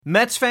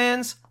Mets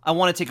fans, I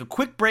want to take a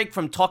quick break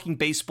from talking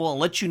baseball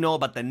and let you know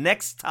about the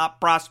next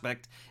top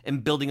prospect in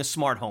building a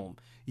smart home.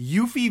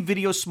 Eufy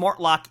Video Smart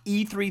Lock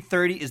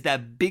E330 is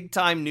that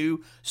big-time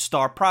new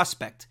star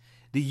prospect.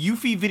 The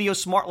Eufy Video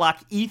Smart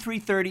Lock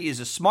E330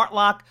 is a smart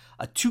lock,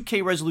 a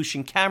 2K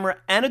resolution camera,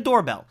 and a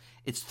doorbell.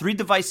 It's 3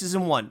 devices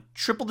in one,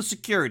 triple the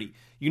security.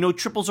 You know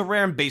triples are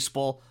rare in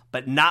baseball,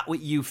 but not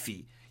with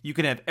Eufy. You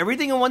can have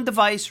everything in one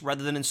device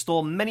rather than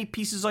install many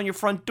pieces on your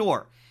front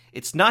door.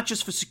 It's not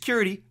just for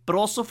security, but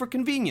also for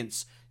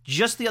convenience.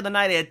 Just the other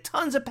night, I had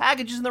tons of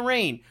packages in the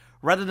rain.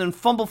 Rather than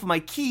fumble for my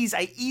keys,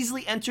 I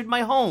easily entered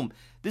my home.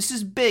 This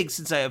is big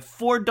since I have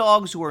 4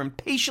 dogs who are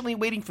impatiently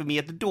waiting for me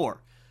at the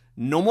door.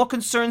 No more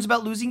concerns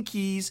about losing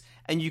keys,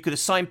 and you could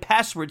assign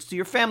passwords to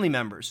your family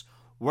members.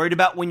 Worried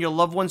about when your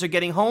loved ones are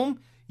getting home?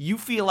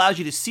 Eufy allows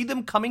you to see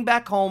them coming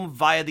back home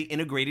via the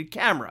integrated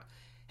camera.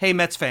 Hey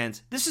Mets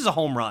fans, this is a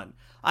home run.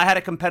 I had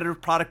a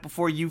competitive product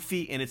before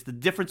Eufy, and it's the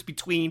difference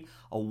between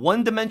a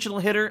one-dimensional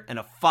hitter and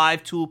a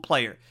 5-tool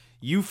player.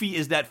 Eufy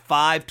is that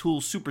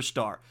 5-tool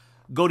superstar.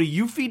 Go to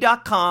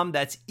eufy.com,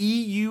 that's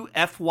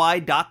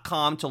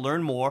EUFY.com to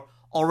learn more.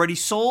 Already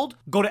sold?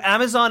 Go to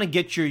Amazon and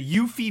get your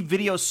Eufy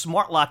Video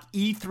Smart Lock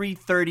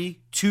E330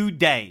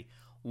 today.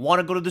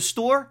 Want to go to the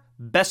store?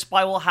 Best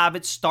Buy will have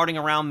it starting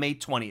around May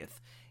 20th.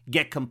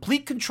 Get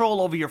complete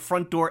control over your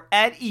front door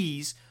at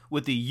ease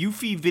with the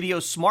Eufy Video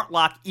Smart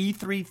Lock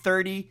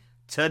E330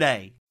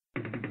 today.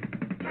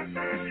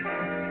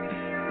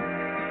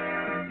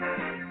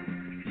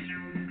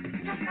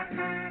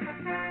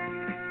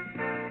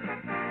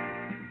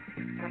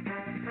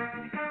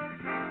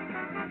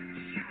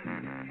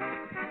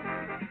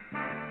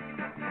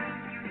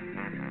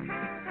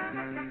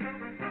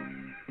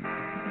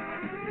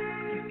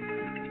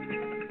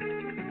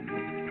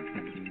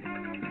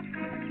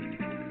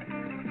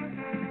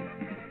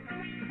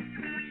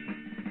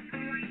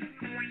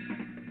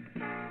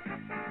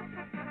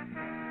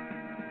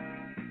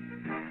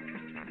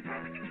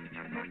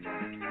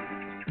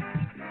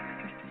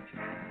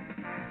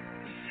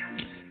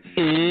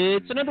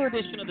 It's another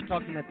edition of the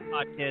Talking Mets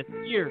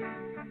podcast here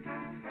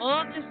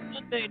on this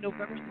Sunday,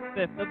 November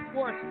 5th. Of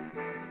course,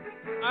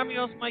 I'm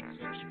your host, Mike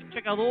Silva. You can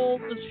check out all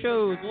the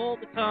shows all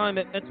the time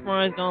at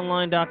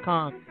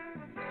MetsMerizedOnline.com.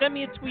 Send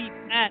me a tweet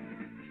at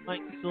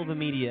Mike Silva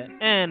Media,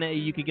 and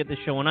you can get the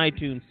show on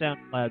iTunes,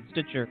 SoundCloud,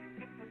 Stitcher,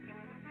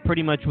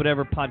 pretty much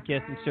whatever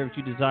podcasting service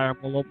you desire. I'm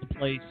all over the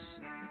place.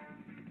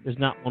 There's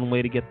not one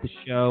way to get the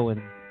show,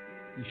 and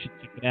you should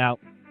check it out.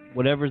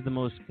 Whatever's the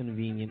most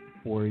convenient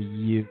for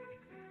you.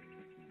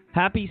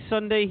 Happy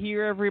Sunday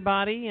here,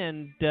 everybody,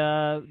 and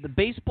the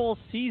baseball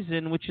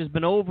season, which has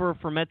been over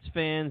for Mets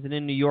fans and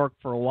in New York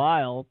for a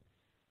while,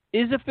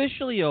 is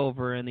officially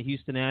over, and the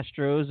Houston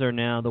Astros are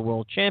now the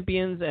world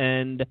champions,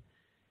 and,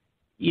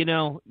 you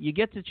know, you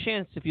get the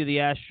chance, if you're the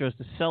Astros,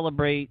 to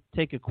celebrate,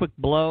 take a quick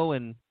blow,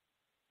 and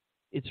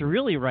it's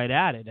really right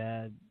at it.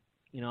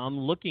 You know, I'm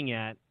looking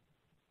at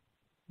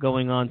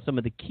going on some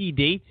of the key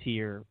dates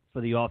here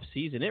for the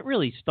off-season. It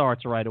really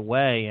starts right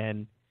away,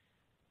 and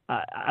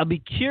I'll be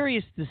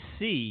curious to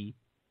see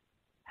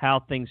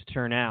how things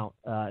turn out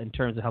in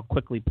terms of how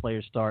quickly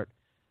players start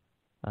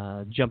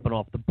jumping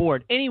off the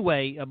board.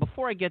 Anyway,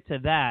 before I get to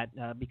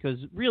that, because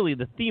really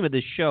the theme of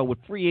this show, with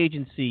free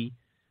agency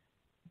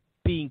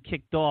being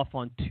kicked off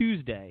on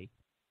Tuesday,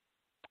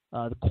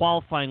 the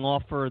qualifying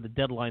offer, the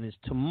deadline is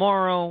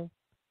tomorrow,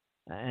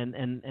 and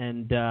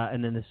then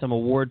there's some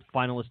award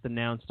finalists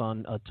announced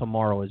on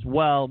tomorrow as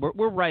well.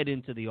 We're right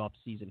into the off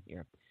season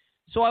here.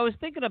 So I was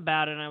thinking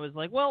about it, and I was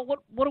like, well,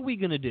 what are we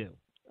going to do?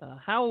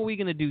 How are we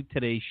going to do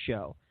today's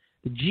show?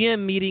 The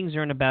GM meetings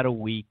are in about a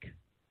week.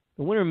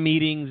 The winter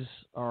meetings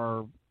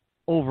are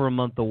over a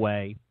month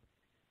away.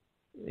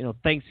 You know,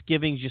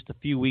 Thanksgiving's just a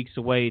few weeks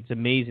away. It's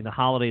amazing. The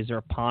holidays are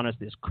upon us.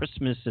 There's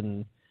Christmas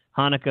and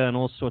Hanukkah and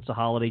all sorts of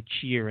holiday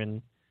cheer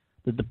in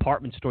the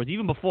department stores,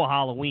 even before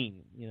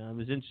Halloween. You know, it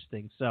was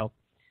interesting. So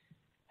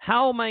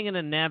how am I going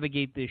to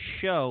navigate this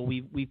show?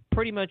 We've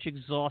pretty much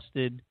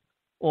exhausted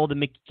all the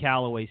Mickey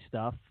Callaway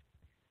stuff.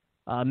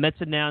 Mets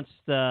announced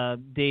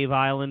Dave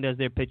Eiland as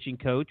their pitching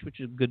coach, which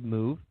is a good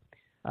move.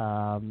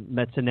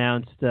 Mets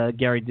announced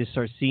Gary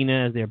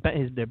DeSarcina as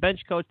their bench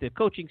coach. Their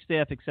coaching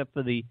staff, except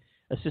for the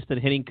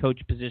assistant hitting coach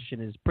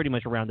position, is pretty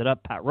much rounded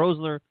up. Pat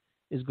Rosler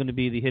is going to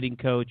be the hitting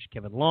coach.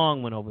 Kevin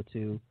Long went over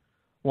to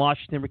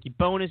Washington. Ricky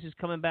Bones is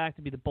coming back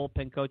to be the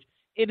bullpen coach.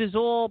 It has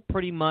all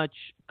pretty much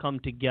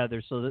come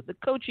together so that the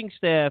coaching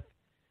staff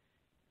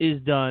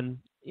is done.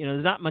 You know,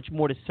 there's not much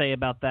more to say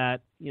about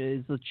that. You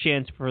know, it's a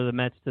chance for the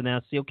Mets to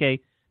now see,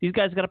 okay, these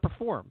guys got to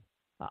perform.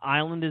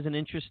 Eiland is an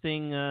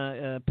interesting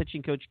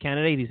pitching coach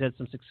candidate. He's had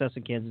some success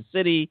in Kansas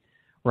City.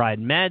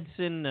 Ryan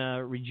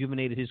Madsen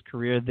rejuvenated his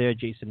career there.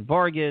 Jason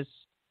Vargas,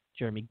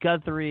 Jeremy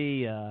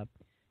Guthrie.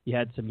 You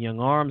had some young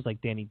arms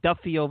like Danny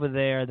Duffy over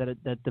there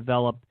that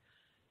developed.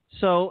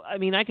 So, I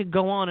mean, I could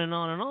go on and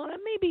on and on, and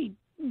maybe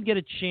get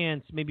a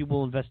chance. Maybe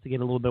we'll investigate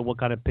a little bit what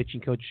kind of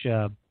pitching coach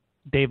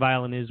Dave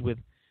Eiland is with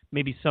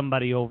maybe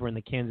somebody over in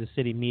the Kansas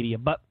City media.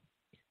 But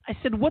I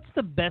said, what's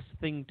the best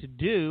thing to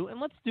do?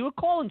 And let's do a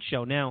call-in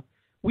show. Now,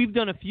 we've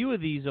done a few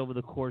of these over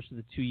the course of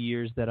the 2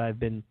 years that I've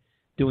been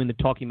doing the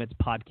Talking Mets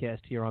podcast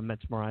here on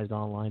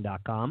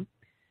MetsMerizedOnline.com.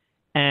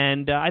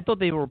 And I thought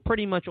they were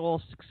pretty much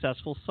all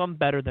successful, some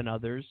better than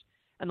others.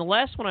 And the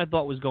last one I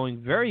thought was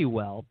going very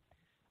well,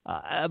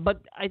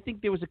 but I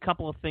think there was a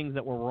couple of things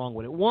that were wrong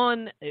with it.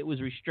 One, it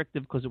was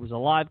restrictive because it was a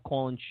live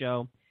call-in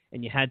show,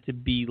 and you had to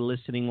be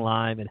listening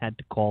live and had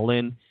to call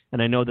in.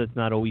 And I know that's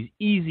not always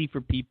easy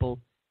for people,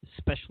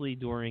 especially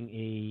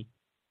during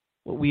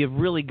what we have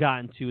really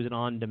gotten to is an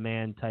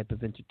on-demand type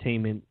of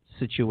entertainment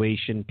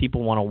situation.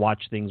 People want to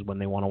watch things when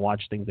they want to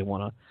watch things. They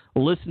want to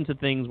listen to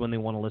things when they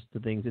want to listen to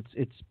things.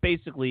 It's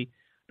basically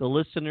the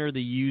listener,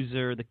 the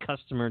user, the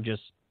customer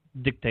just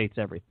dictates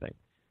everything.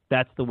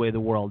 That's the way the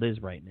world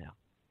is right now.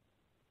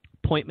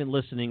 Appointment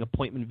listening,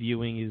 appointment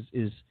viewing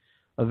is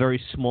a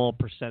very small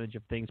percentage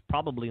of things,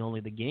 probably only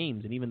the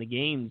games. And even the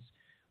games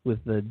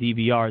with the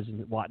DVRs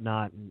and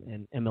whatnot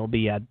and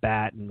MLB at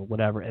bat and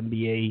whatever,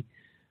 NBA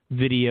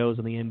videos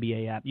on the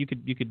NBA app, you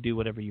could do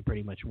whatever you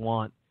pretty much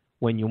want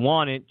when you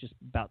want it, just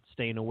about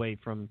staying away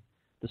from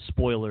the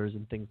spoilers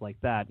and things like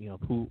that,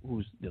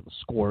 who's the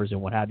scores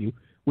and what have you,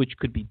 which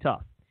could be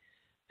tough.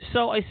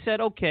 So I said,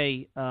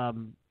 okay,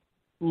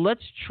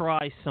 let's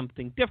try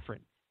something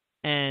different.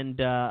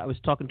 And I was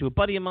talking to a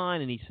buddy of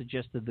mine, and he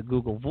suggested the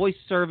Google Voice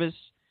service,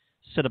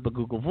 set up a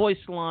Google Voice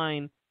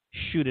line,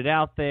 shoot it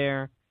out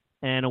there,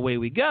 and away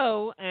we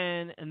go.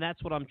 And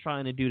that's what I'm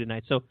trying to do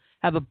tonight. So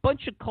I have a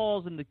bunch of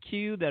calls in the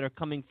queue that are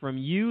coming from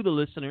you, the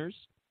listeners.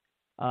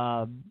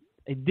 I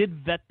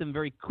did vet them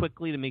very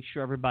quickly to make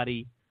sure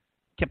everybody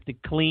kept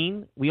it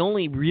clean. We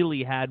only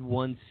really had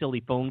one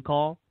silly phone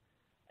call,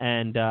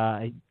 and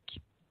I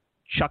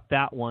chucked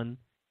that one.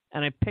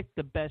 And I picked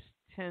the best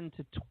 10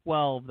 to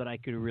 12 that I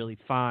could really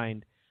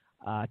find.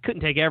 I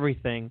couldn't take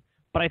everything,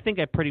 but I think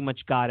I pretty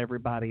much got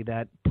everybody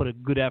that put a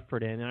good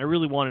effort in. And I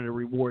really wanted to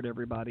reward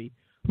everybody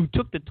who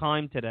took the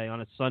time today on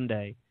a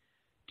Sunday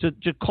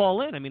to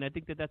call in. I mean, I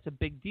think that's a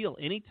big deal.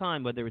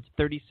 Anytime, whether it's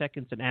 30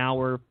 seconds, an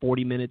hour,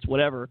 40 minutes,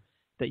 whatever,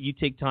 that you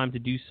take time to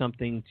do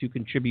something to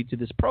contribute to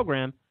this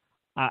program,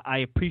 I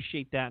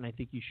appreciate that, and I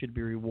think you should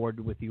be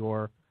rewarded with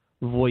your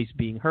voice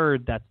being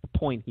heard. That's the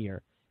point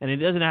here. And it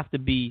doesn't have to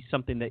be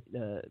something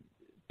that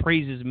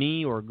praises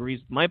me or agrees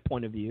with my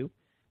point of view.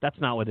 That's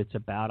not what it's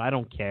about. I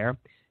don't care.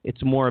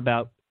 It's more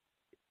about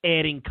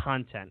adding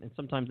content. And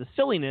sometimes the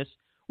silliness,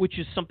 which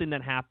is something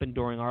that happened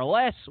during our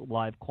last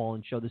live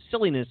call-in show, the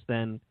silliness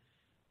then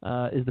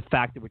is the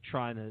fact that we're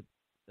trying to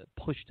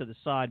push to the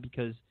side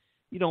because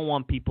you don't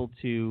want people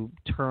to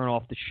turn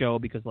off the show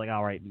because, like,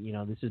 all right,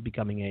 this is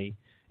becoming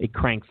a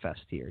crank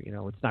fest here.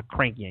 It's not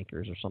Crank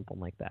Yankers or something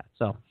like that.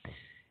 So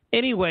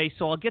anyway,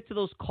 so I'll get to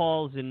those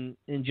calls in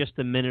just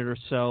a minute or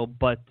so,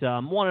 but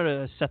wanted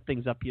to set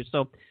things up here.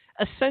 So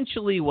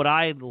essentially what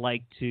I'd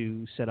like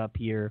to set up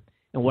here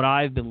and what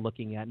I've been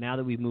looking at now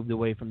that we've moved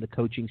away from the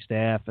coaching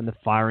staff and the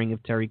firing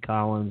of Terry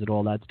Collins and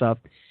all that stuff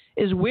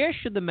is where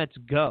should the Mets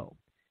go?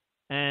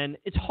 And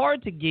it's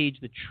hard to gauge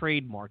the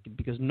trade market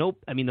because the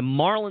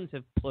Marlins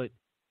have put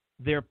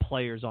their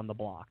players on the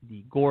block.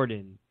 Dee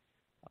Gordon,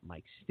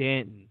 Mike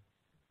Stanton,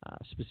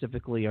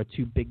 specifically are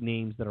two big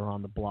names that are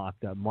on the block.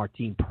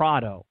 Martin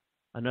Prado,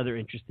 another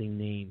interesting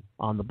name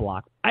on the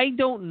block. I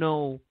don't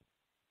know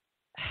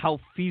how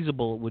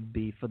feasible it would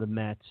be for the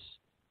Mets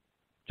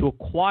to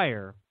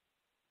acquire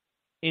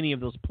any of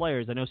those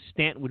players. I know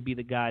Stanton would be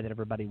the guy that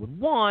everybody would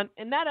want,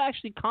 and that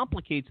actually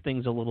complicates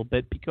things a little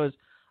bit because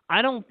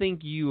I don't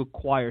think you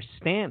acquire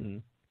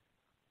Stanton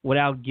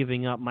without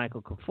giving up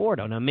Michael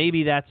Conforto. Now,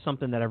 maybe that's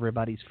something that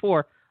everybody's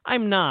for.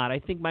 I'm not. I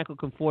think Michael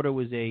Conforto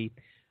was a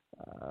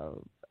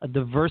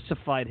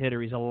diversified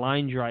hitter. He's a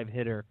line drive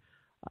hitter.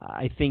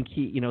 I think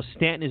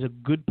Stanton is a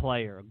good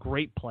player, a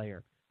great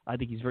player. I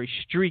think he's very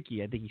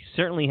streaky. I think he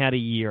certainly had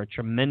a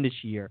tremendous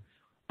year.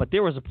 But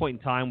there was a point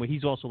in time where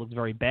he's also looked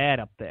very bad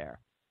up there.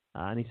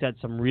 And he's had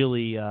some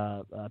really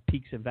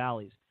peaks and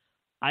valleys.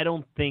 I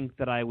don't think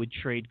that I would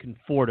trade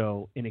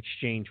Conforto in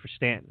exchange for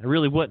Stanton. I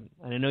really wouldn't.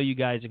 And I know you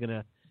guys are going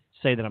to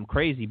say that I'm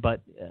crazy,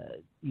 but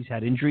he's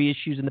had injury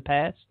issues in the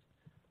past.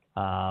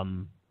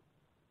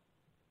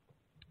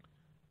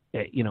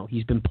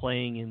 He's been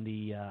playing in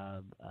the,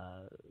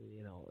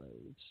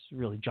 it's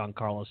really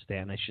Giancarlo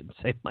Stanton. I shouldn't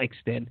say Mike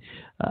Stanton.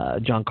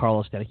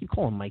 Giancarlo Stanton. I keep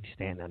calling him Mike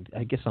Stanton.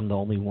 I guess I'm the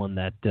only one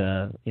that,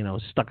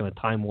 is stuck in a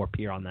time warp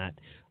here on that.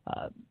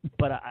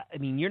 But,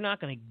 you're not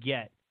going to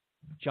get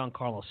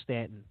Giancarlo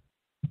Stanton.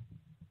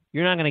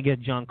 You're not going to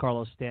get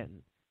Giancarlo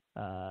Stanton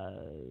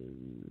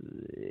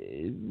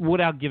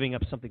without giving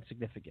up something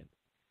significant.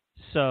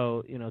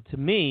 So, to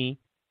me,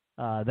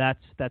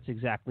 that's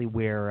exactly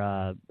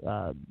where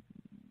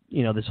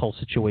this whole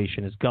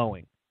situation is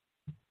going.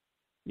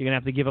 You're going to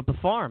have to give up the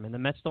farm, and the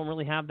Mets don't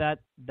really have that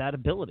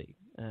ability.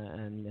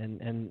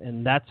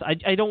 And that's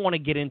I don't want to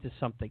get into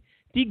something.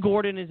 Dee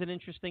Gordon is an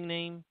interesting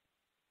name,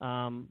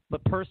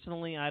 but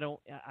personally, I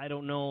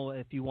don't know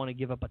if you want to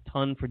give up a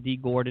ton for Dee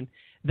Gordon.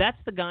 That's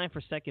the guy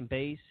for second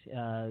base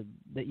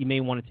that you may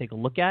want to take a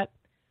look at.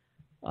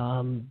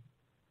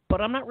 But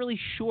I'm not really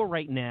sure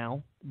right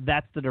now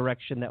that's the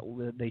direction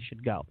that they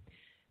should go.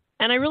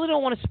 And I really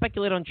don't want to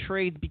speculate on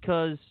trades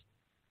because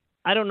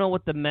I don't know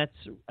what the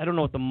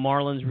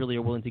Marlins really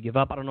are willing to give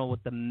up. I don't know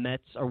what the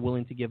Mets are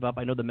willing to give up.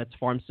 I know the Mets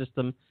farm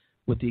system,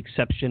 with the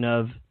exception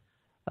of,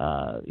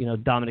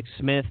 Dominic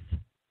Smith,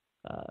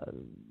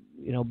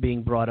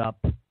 being brought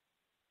up,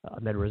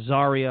 Ned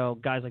Rosario,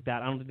 guys like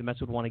that. I don't think the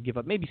Mets would want to give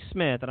up. Maybe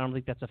Smith, and I don't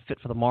think that's a fit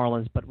for the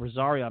Marlins, but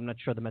Rosario, I'm not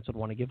sure the Mets would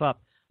want to give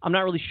up. I'm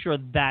not really sure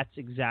that's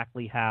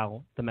exactly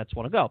how the Mets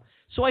want to go.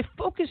 So I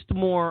focused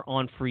more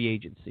on free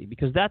agency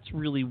because that's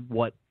really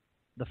what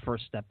the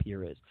first step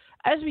here is.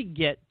 As we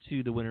get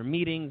to the winter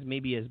meetings,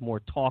 maybe as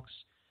more talks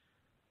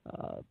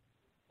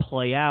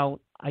play out,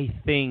 I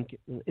think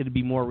it'd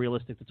be more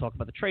realistic to talk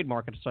about the trade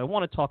market. So I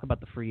want to talk about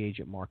the free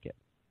agent market.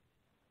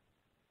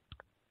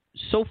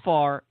 So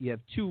far, you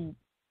have two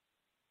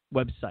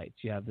websites.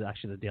 You have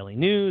actually the Daily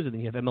News, and then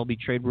you have MLB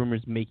Trade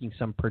Rumors making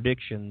some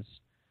predictions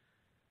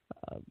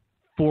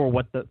for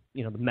what the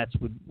Mets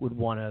would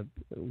want to,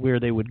 where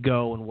they would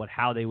go and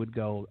how they would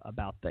go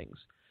about things.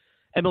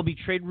 MLB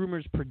Trade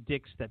Rumors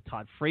predicts that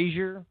Todd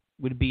Frazier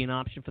would be an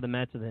option for the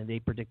Mets, and then they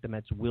predict the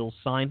Mets will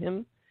sign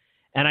him.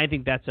 And I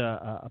think that's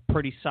a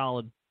pretty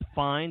solid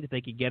find if they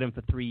could get him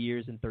for 3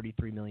 years and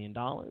 $33 million.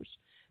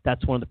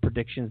 That's one of the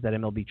predictions that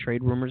MLB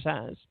Trade Rumors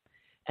has.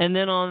 And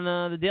then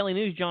on the Daily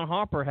News, John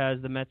Harper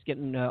has the Mets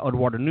getting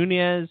Eduardo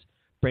Nunez,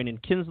 Brandon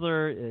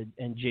Kinsler,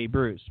 and Jay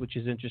Bruce, which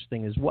is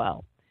interesting as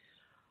well.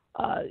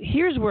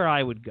 Here's where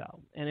I would go.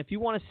 And if you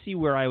want to see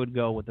where I would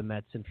go with the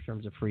Mets in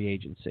terms of free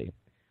agency,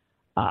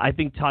 I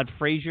think Todd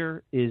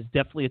Frazier is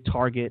definitely a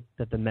target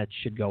that the Mets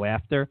should go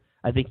after.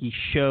 I think he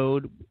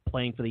showed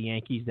playing for the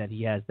Yankees that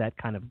he has that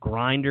kind of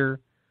grinder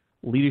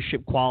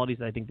leadership qualities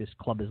that I think this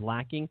club is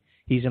lacking.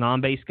 He's an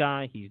on-base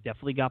guy. He's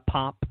definitely got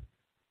pop.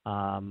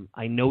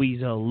 I know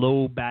he's a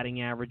low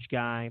batting average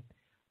guy.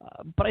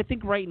 But I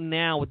think right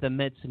now what the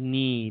Mets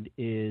need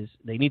is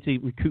they need to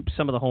recoup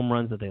some of the home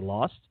runs that they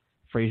lost.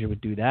 Frazier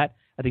would do that.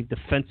 I think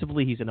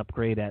defensively he's an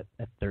upgrade at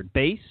third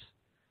base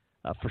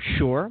for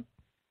sure.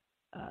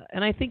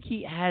 And I think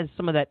he has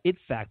some of that it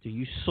factor.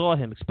 You saw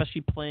him,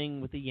 especially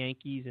playing with the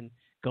Yankees and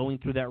going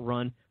through that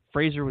run.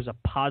 Frazier was a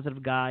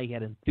positive guy. He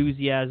had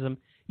enthusiasm.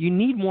 You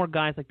need more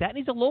guys like that. And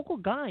he's a local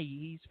guy.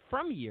 He's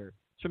from here.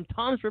 He's from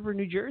Toms River,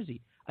 New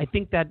Jersey. I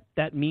think that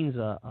means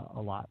a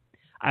lot.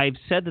 I've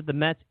said that the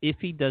Mets, if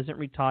he doesn't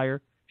retire,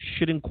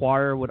 should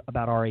inquire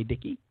about R.A.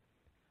 Dickey.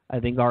 I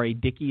think R.A.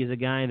 Dickey is a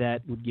guy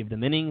that would give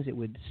them innings. It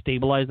would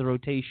stabilize the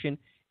rotation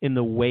in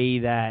the way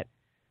that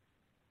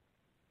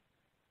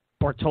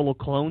Bartolo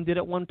Colon did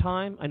at one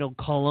time. I know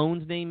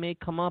Colon's name may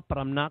come up, but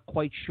I'm not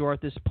quite sure at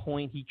this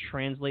point he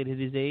translated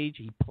his age.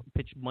 He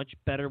pitched much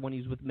better when he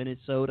was with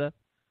Minnesota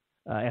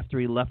after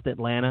he left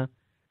Atlanta.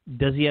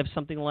 Does he have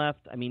something left?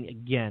 I mean,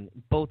 again,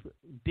 both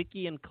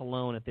Dickey and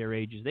Colon at their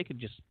ages, they could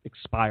just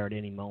expire at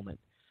any moment.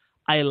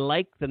 I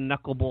like the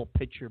knuckleball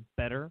pitcher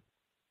better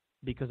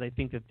because I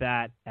think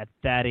that at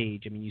that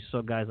age, I mean, you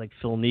saw guys like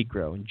Phil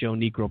Niekro and Joe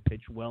Niekro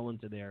pitch well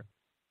into their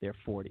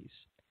 40s.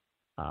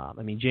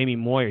 I mean, Jamie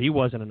Moyer, he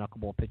wasn't a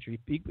knuckleball pitcher.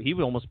 He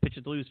would almost pitch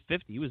until he was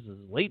 50. He was in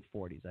his late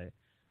 40s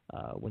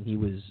when he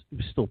was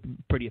still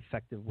pretty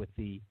effective with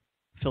the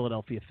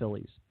Philadelphia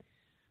Phillies.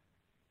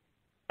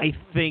 I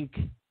think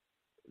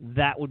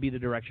that would be the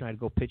direction I'd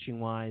go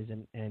pitching-wise.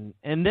 And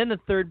then the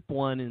third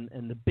one,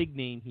 and the big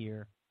name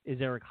here,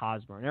 is Eric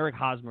Hosmer. And Eric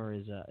Hosmer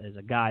is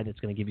a guy that's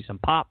going to give you some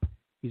pop.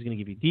 He's going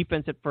to give you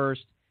defense at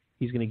first.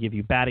 He's going to give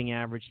you batting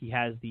average. He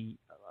has the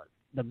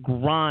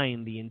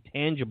grind, the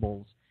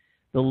intangibles,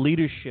 the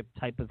leadership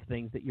type of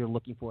things that you're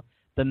looking for.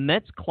 The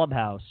Mets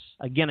clubhouse,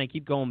 again, I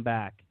keep going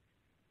back,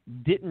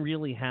 didn't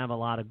really have a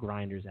lot of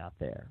grinders out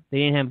there. They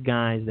didn't have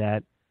guys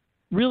that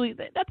really,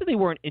 not that they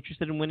weren't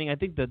interested in winning. I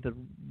think that the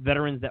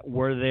veterans that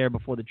were there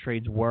before the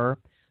trades were,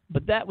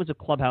 but that was a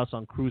clubhouse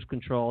on cruise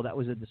control. That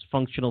was a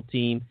dysfunctional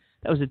team.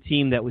 That was a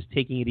team that was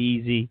taking it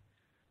easy,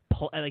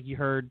 like you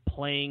heard,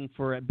 playing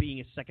for being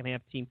a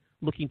second-half team,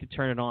 looking to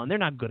turn it on. They're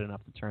not good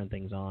enough to turn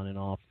things on and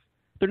off.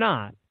 They're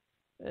not.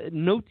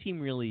 No team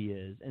really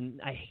is, and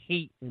I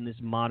hate in this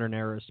modern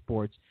era of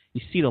sports,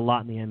 you see it a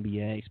lot in the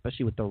NBA,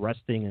 especially with the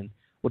resting and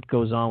what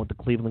goes on with the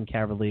Cleveland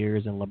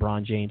Cavaliers and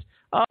LeBron James.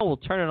 Oh, we'll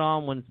turn it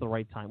on when it's the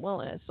right time.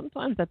 Well,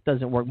 sometimes that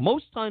doesn't work.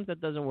 Most times that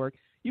doesn't work.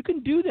 You can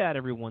do that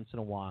every once in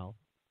a while,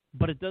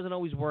 but it doesn't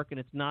always work, and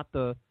it's not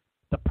the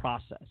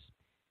process.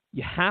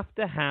 You have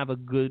to have a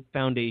good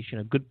foundation,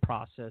 a good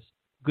process,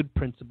 good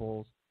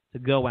principles to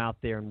go out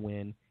there and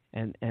win,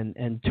 and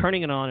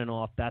turning it on and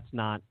off, that's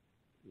not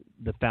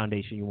the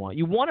foundation you want.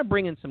 You want to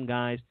bring in some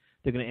guys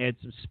that are going to add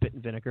some spit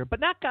and vinegar,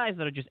 but not guys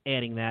that are just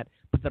adding that,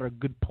 but that are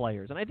good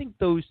players. And I think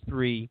those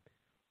three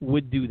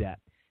would do that.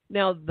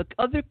 Now, the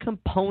other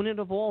component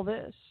of all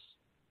this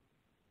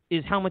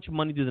is how much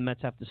money do the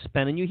Mets have to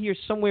spend, and you hear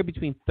somewhere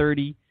between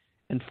 $30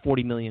 and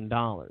 $40 million.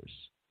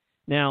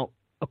 Now,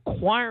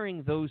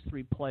 acquiring those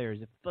three players,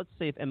 let's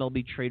say if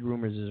MLB Trade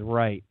Rumors is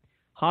right,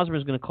 Hosmer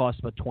is going to cost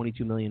about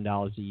 $22 million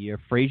a year.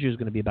 Frazier is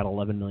going to be about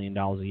 $11 million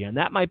a year, and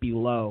that might be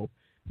low.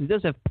 He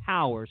does have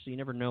power, so you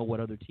never know what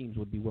other teams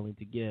would be willing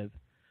to give.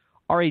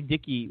 R.A.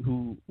 Dickey,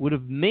 who would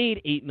have made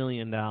 $8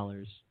 million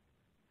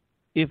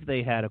if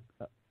they had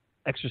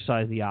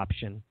exercised the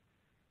option,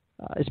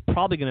 is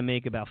probably going to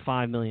make about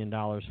 $5 million,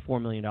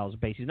 $4 million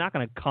base. He's not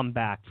going to come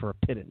back for a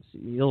pittance.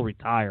 He'll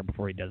retire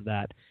before he does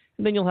that.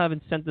 And then you'll have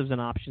incentives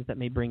and options that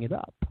may bring it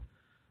up.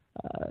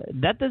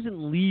 That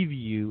doesn't leave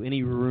you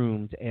any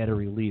room to add a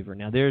reliever.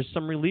 Now, there's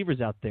some relievers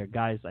out there,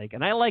 guys like,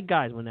 and I like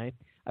guys. When I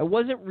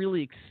wasn't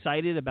really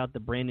excited about the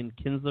Brandon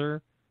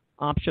Kinsler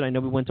option. I know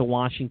we went to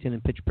Washington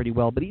and pitched pretty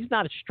well, but he's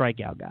not a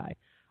strikeout guy.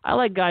 I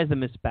like guys that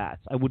miss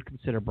bats. I would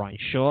consider Brian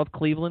Shaw of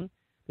Cleveland.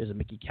 There's a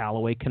Mickey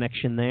Callaway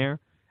connection there.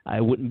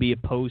 I wouldn't be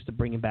opposed to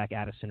bringing back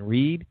Addison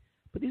Reed.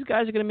 But these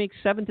guys are going to make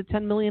 $7 to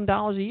 $10 million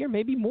a year,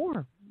 maybe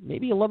more,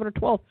 maybe 11 or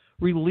 12.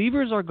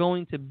 Relievers are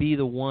going to be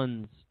the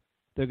ones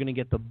that are going to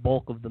get the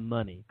bulk of the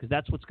money, because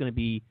that's what's going to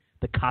be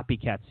the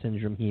copycat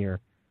syndrome here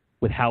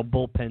with how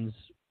bullpens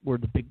were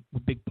the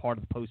big part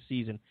of the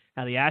postseason,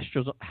 how the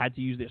Astros had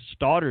to use their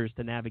starters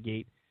to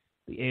navigate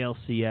the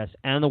ALCS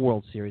and the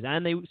World Series.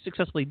 And they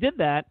successfully did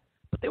that,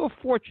 but they were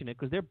fortunate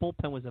because their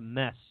bullpen was a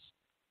mess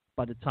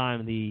by the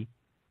time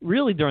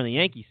really during the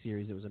Yankee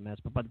series it was a mess,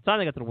 but by the time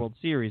they got to the World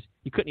Series,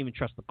 you couldn't even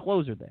trust the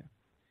closer there.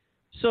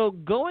 So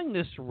going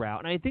this route,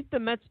 and I think the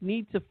Mets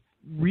need to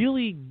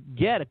really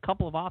get a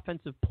couple of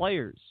offensive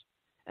players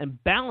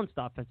and balanced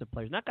offensive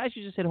players, not guys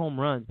who just hit home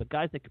runs, but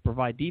guys that could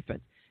provide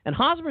defense. And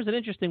Hosmer's an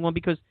interesting one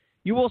because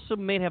you also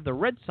may have the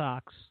Red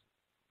Sox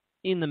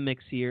in the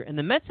mix here, and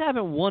the Mets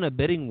haven't won a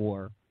bidding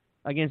war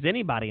against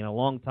anybody in a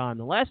long time.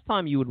 The last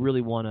time you would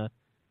really want to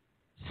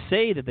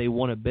say that they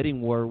won a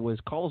bidding war was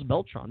Carlos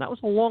Beltran. That was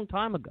a long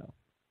time ago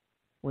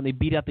when they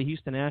beat out the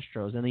Houston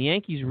Astros, and the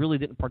Yankees really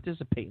didn't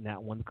participate in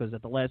that one because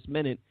at the last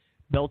minute,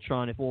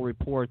 Beltran, if all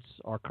reports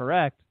are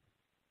correct,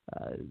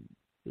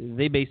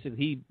 he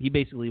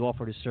basically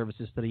offered his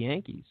services to the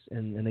Yankees,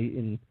 and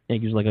the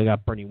Yankees were like, I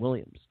got Bernie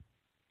Williams.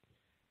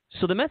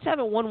 So the Mets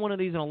haven't won one of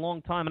these in a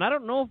long time, and I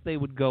don't know if they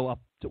would go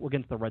up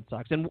against the Red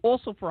Sox. And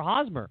also for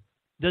Hosmer,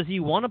 does he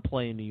want to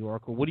play in New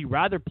York, or would he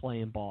rather play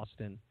in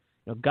Boston?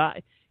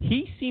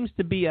 He seems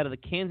to be, out of the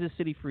Kansas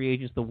City free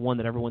agents, the one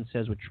that everyone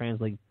says would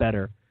translate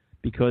better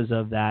because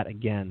of that,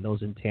 again,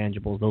 those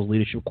intangibles, those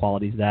leadership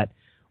qualities, that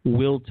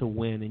will to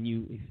win.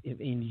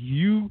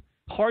 And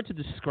hard to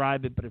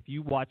describe it, but if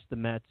you watch the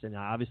Mets, and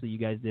obviously you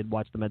guys did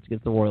watch the Mets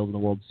against the Royals in the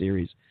World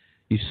Series,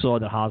 you saw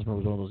that Hosmer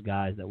was one of those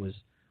guys that was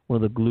one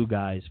of the glue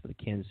guys for the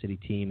Kansas City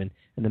team, and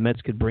the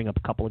Mets could bring up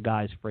a couple of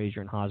guys,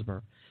 Frazier and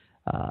Hosmer,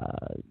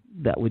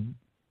 that would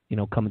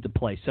come into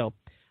play. So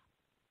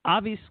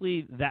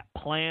obviously that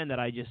plan that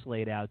I just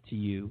laid out to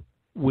you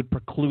would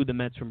preclude the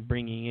Mets from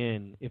bringing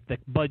in, if the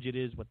budget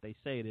is what they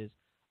say it is,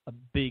 a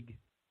big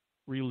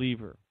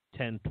reliever,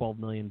 $10, $12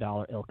 million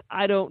ilk.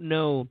 I don't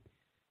know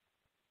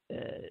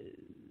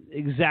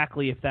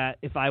exactly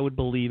if I would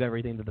believe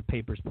everything that the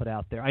papers put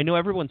out there. I know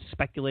everyone's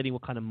speculating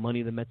what kind of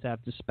money the Mets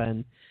have to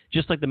spend,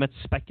 just like the Mets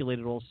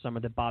speculated all summer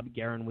that Bob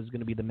Guerin was going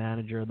to be the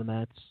manager of the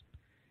Mets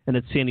and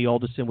that Sandy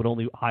Alderson would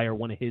only hire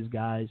one of his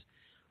guys.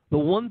 The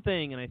one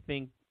thing, and I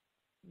think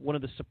one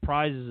of the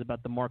surprises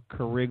about the Mark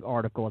Carrig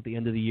article at the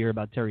end of the year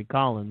about Terry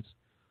Collins,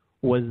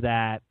 was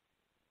that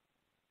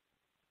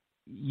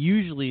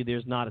usually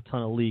there's not a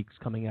ton of leaks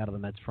coming out of the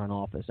Mets front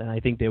office, and I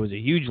think there was a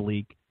huge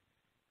leak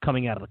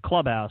coming out of the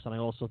clubhouse, and I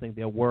also think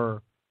there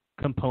were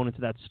components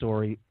of that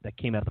story that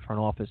came out of the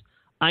front office.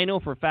 I know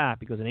for a fact,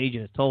 because an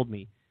agent has told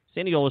me,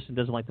 Sandy Alderson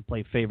doesn't like to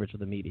play favorites with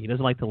the media. He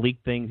doesn't like to leak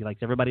things. He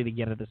likes everybody to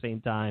get it at the same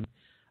time.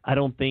 I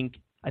think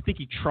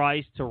he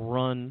tries to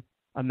run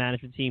a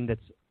management team that's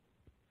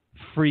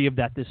free of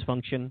that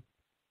dysfunction.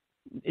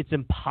 It's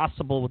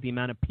impossible with the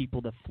amount of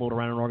people that float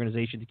around an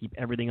organization to keep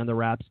everything under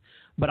wraps,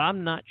 but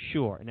I'm not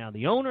sure. Now,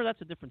 the owner,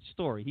 that's a different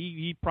story.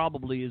 He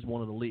probably is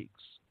one of the leaks.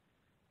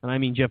 And I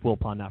mean Jeff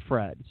Wilpon, not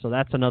Fred. So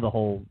that's another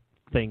whole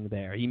thing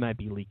there. He might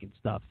be leaking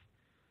stuff.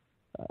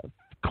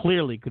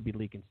 Clearly could be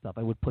leaking stuff.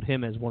 I would put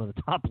him as one of the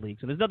top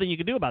leaks. And there's nothing you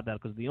can do about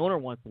that because the owner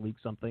wants to leak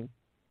something.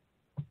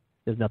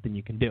 There's nothing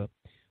you can do.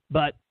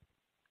 But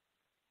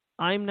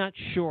I'm not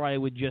sure I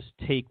would just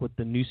take what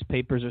the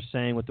newspapers are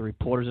saying, what the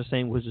reporters are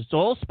saying, because it's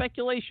all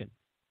speculation.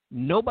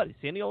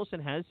 Sandy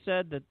Alderson has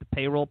said that the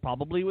payroll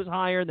probably was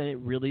higher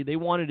than they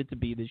wanted it to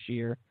be this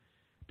year.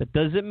 That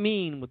doesn't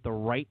mean with the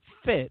right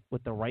fit,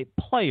 with the right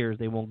players,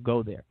 they won't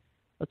go there.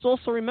 Let's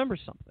also remember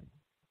something.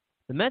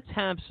 The Mets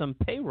have some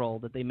payroll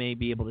that they may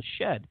be able to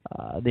shed.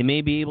 They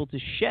may be able to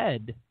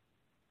shed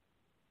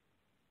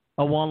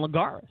a Juan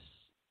Lagares.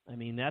 I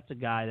mean, that's a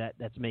guy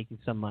that's making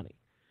some money.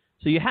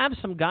 So you have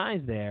some guys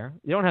there.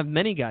 You don't have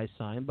many guys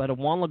signed, but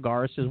Juan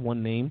Lagares is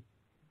one name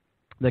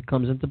that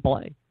comes into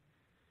play.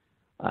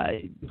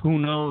 Who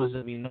knows?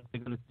 I mean,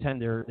 they're going to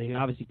tender. They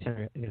obviously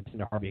tender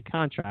Harvey a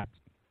contract.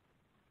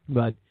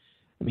 But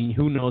I mean,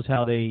 who knows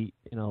how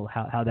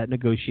how that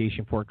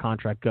negotiation for a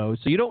contract goes?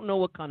 So you don't know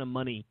what kind of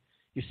money.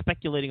 You're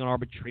speculating on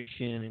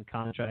arbitration and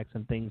contracts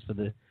and things for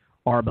the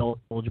ARB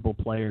eligible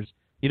players.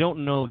 You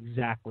don't know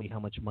exactly how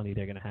much money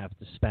they're going to have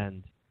to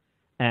spend,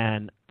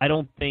 and I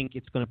don't think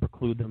it's going to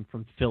preclude them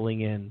from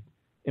filling in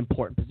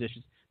important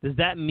positions. Does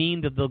that mean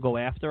that they'll go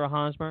after a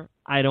Hosmer?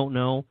 I don't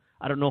know.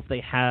 I don't know if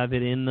they have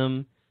it in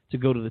them to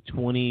go to the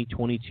 20,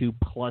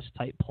 22-plus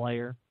type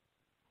player.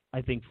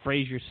 I think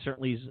Frazier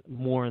certainly is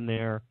more in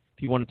there.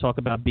 If you want to talk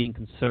about being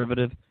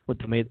conservative with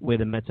the way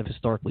the Mets have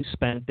historically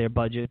spent their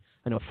budget,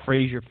 I know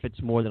Frazier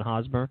fits more than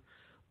Hosmer.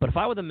 But if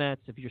I were the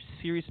Mets, if you're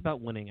serious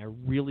about winning, I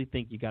really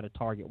think you got to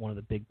target one of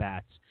the big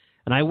bats.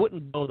 And I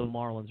wouldn't go the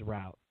Marlins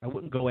route. I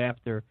wouldn't go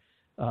after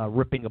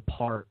ripping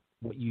apart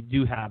what you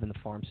do have in the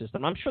farm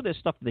system. I'm sure there's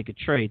stuff that they could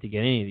trade to get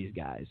any of these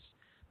guys.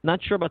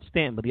 Not sure about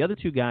Stanton, but the other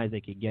two guys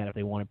they could get if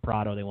they wanted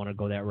Prado, they want to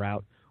go that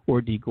route, or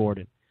D.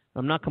 Gordon.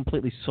 I'm not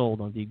completely sold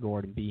on D.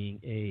 Gordon being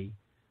a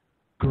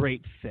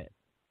great fit.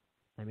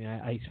 I mean,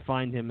 I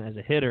find him as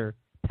a hitter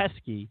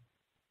pesky,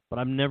 but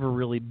I've never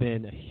really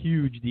been a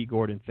huge D.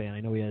 Gordon fan. I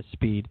know he has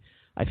speed.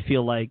 I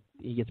feel like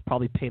he gets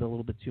probably paid a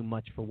little bit too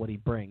much for what he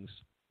brings.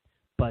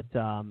 But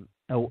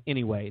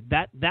anyway,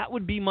 that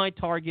would be my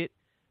target.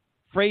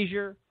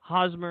 Frazier,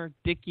 Hosmer,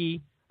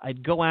 Dickey.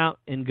 I'd go out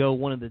and go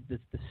one of the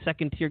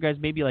second-tier guys,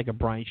 maybe like a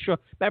Brian Shaw,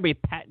 maybe a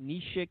Pat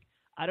Neshek.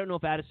 I don't know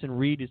if Addison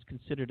Reed is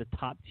considered a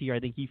top tier. I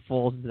think he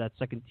falls into that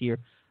second tier.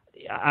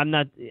 I'm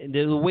not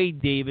the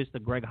Wade Davis, the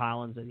Greg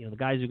Hollands, the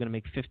guys who are going to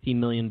make $15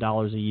 million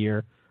a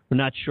year. We're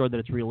not sure that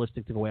it's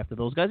realistic to go after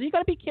those guys. You got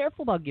to be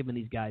careful about giving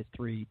these guys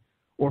 3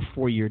 or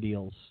 4 year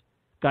deals.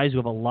 Guys who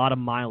have a lot of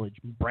mileage.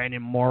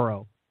 Brandon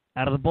Morrow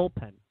out of the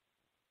bullpen.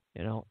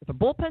 If a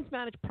bullpen's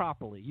managed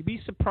properly, you'd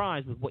be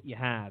surprised with what you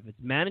have. It's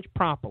managed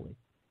properly.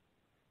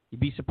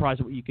 You'd be surprised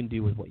at what you can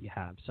do with what you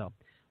have. So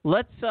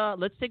let's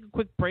take a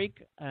quick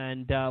break,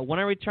 and when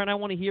I return, I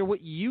want to hear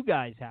what you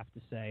guys have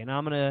to say, and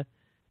I'm gonna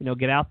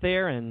get out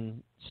there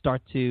and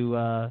start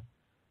to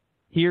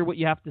hear what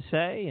you have to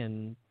say,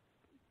 and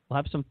we'll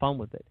have some fun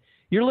with it.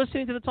 You're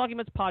listening to the Talking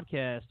Mets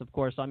podcast. Of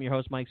course, I'm your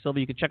host, Mike Silva.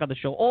 You can check out the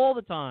show all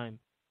the time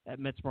at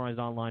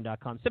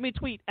MetsMemorizedOnline.com. Send me a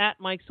tweet at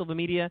Mike Silva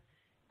Media,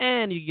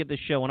 and you can get the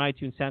show on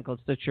iTunes,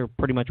 SoundCloud, Stitcher,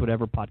 pretty much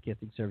whatever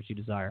podcasting service you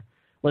desire.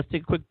 Let's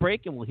take a quick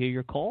break, and we'll hear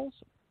your calls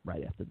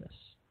right after this.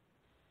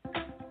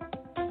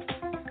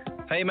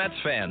 Hey, Mets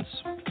fans.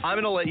 I'm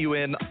going to let you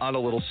in on a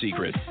little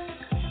secret.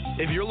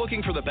 If you're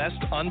looking for the best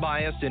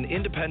unbiased and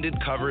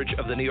independent coverage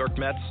of the New York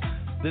Mets,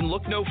 then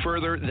look no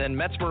further than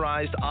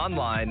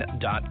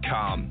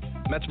MetsMemorizedOnline.com.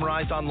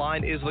 Metsmerized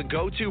Online is the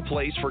go-to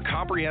place for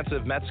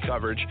comprehensive Mets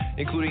coverage,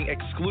 including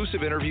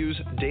exclusive interviews,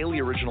 daily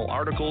original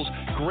articles,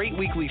 great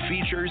weekly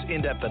features,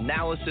 in-depth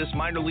analysis,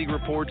 minor league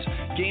reports,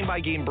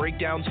 game-by-game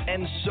breakdowns,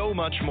 and so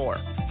much more.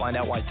 Find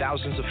out why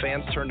thousands of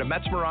fans turn to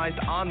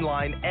Metsmerized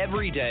Online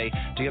every day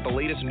to get the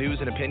latest news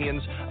and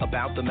opinions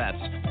about the Mets.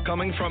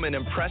 Coming from an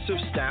impressive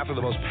staff of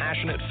the most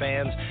passionate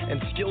fans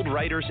and skilled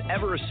writers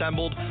ever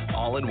assembled,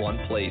 all in one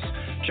place.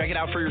 Check it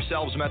out for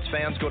yourselves, Mets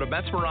fans. Go to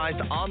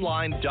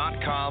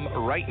MetsmerizedOnline.com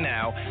right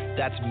now.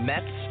 That's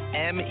Mets,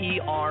 MERIZED,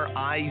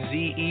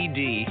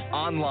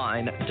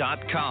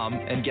 online.com,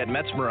 and get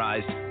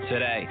Metsmerized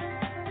today.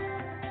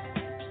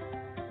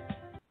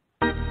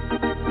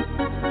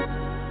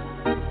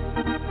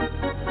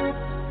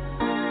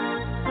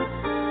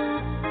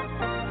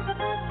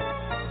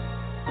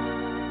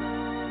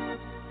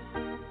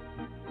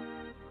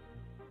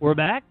 We're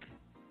back,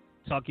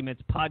 Talking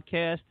Mets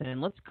podcast,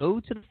 and let's go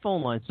to the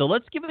phone line. So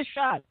let's give it a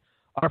shot.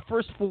 Our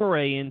first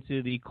foray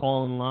into the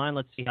call-in line.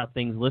 Let's see how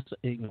things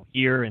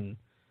here and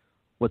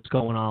what's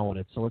going on with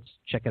it. So let's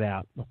check it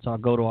out. Let's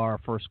go to our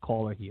first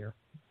caller here.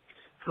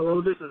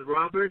 Hello, this is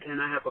Robert,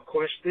 and I have a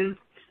question.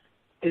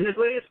 In his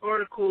latest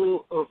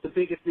article of the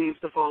biggest names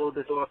to follow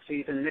this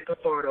offseason, Nick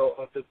Cafardo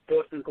of the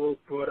Boston Globe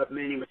brought up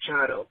Manny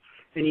Machado,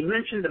 and he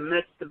mentioned the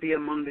Mets to be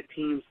among the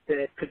teams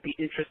that could be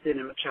interested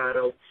in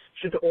Machado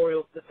should the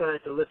Orioles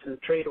decide to listen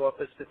to trade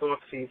offers this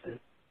offseason.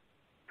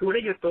 What are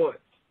your thoughts?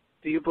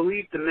 Do you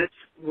believe the Mets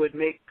would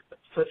take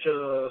such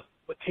a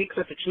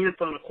chance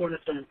on a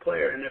cornerstone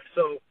player, and if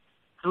so,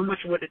 how much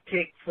would it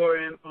take for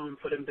them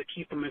to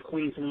keep him in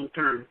Queens long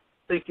term?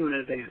 Thank you in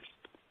advance.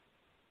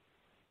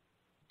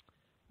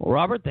 Well,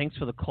 Robert, thanks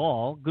for the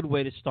call. Good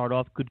way to start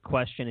off. Good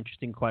question.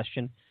 Interesting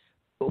question.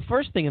 Well,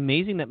 first thing,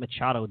 amazing that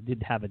Machado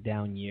did have a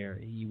down year.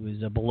 He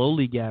was a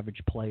below-league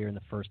average player in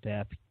the first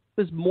half. He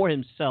was more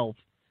himself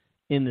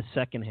in the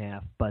second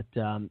half, but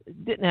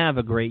didn't have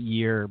a great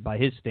year by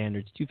his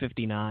standards.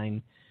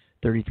 259,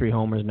 33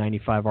 homers,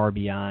 95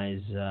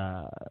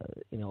 RBIs,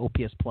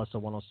 OPS plus a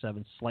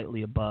 107,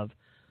 slightly above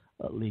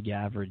league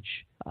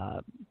average.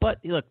 But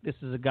look, this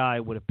is a guy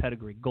with a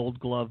pedigree, Gold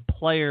Glove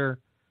player,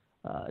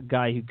 a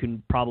guy who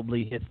can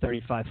probably hit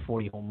 35,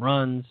 40 home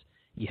runs.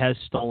 He has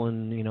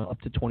stolen,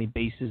 up to 20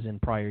 bases in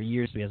prior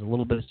years, so he has a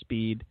little bit of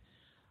speed.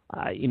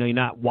 You're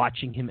not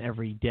watching him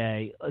every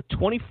day. A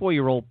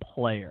 24-year-old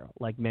player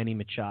like Manny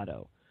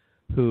Machado,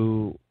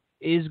 who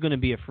is going to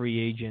be a free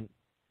agent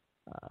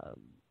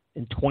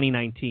in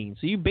 2019.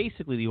 So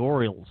the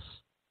Orioles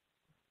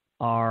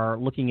are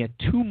looking at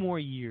 2 more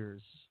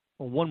years,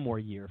 or 1 more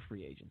year of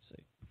free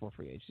agency. Before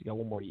free agency, you got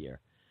 1 more year.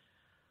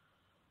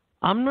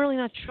 I'm really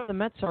not sure the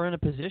Mets are in a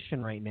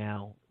position right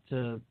now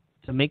to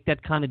make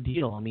that kind of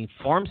deal. I mean,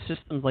 farm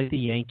systems like the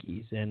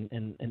Yankees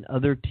and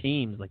other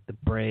teams like the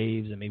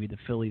Braves and maybe the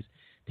Phillies,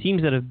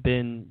 teams that have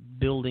been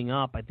building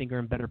up, I think are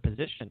in better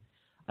position.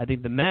 I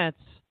think the Mets,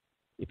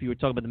 if you were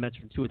talking about the Mets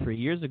from 2 or 3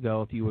 years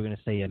ago, if you were going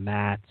to say a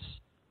Matz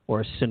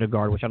or a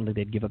Syndergaard, which I don't think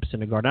they'd give up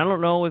Syndergaard. I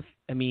don't know if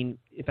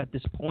at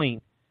this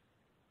point,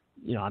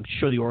 I'm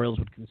sure the Orioles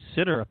would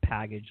consider a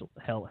package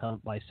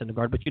held by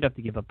Syndergaard, but you'd have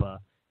to give up a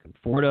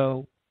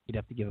Conforto, you'd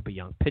have to give up a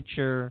young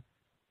pitcher,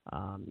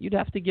 you'd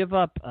have to give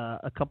up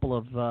a couple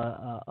of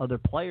other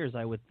players,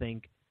 I would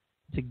think,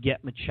 to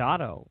get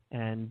Machado.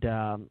 And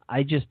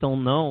I just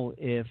don't know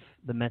if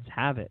the Mets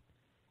have it.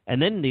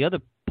 And then the other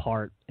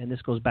part, and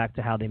this goes back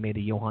to how they made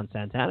a Johan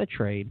Santana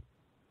trade,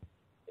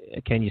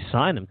 can you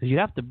sign him? Because you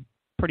have to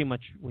pretty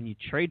much, when you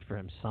trade for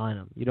him, sign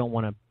him. You don't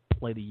want to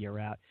play the year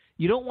out.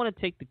 You don't want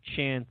to take the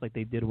chance like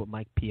they did with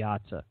Mike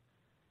Piazza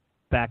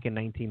back in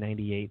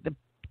 1998. The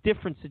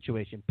different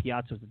situation.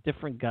 Piazza was a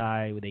different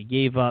guy. They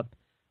gave up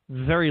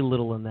very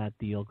little in that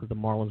deal because the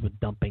Marlins were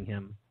dumping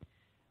him.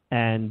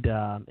 And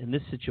in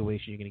this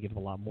situation, you're going to give him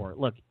a lot more.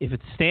 Look, if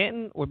it's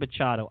Stanton or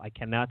Machado, I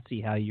cannot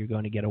see how you're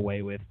going to get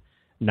away with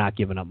not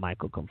giving up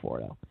Michael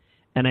Conforto.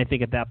 And I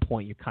think at that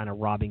point, you're kind of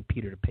robbing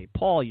Peter to pay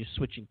Paul. You're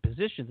switching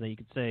positions. Now you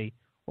could say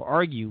or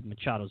argue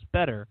Machado's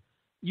better.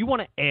 You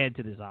want to add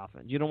to this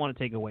offense. You don't want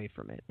to take away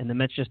from it. And the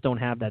Mets just don't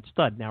have that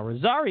stud. Now,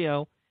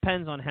 Rosario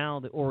depends on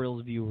how the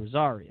Orioles view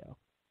Rosario.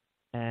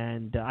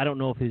 And I don't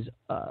know if his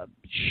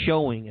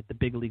showing at the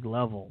big league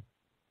level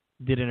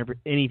did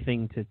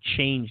anything to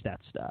change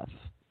that stuff.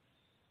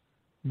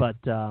 But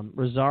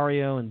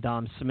Rosario and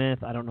Dom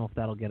Smith, I don't know if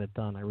that'll get it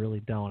done. I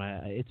really don't.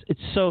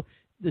 It's so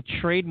the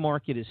trade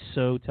market is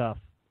so tough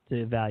to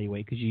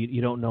evaluate because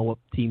you don't know what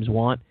teams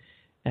want.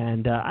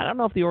 And I don't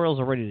know if the Orioles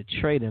are ready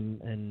to trade him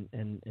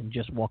and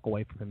just walk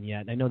away from him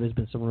yet. I know there's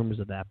been some rumors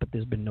of that, but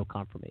there's been no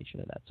confirmation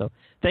of that. So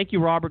thank you,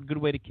 Robert. Good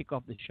way to kick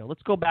off the show.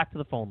 Let's go back to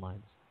the phone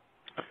lines.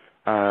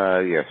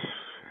 Yes.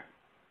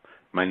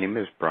 My name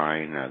is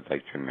Brian. I'd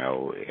like to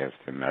know if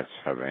the Mets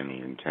have any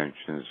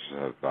intentions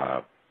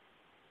of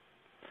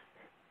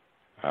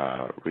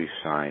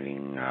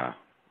re-signing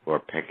or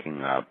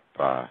picking up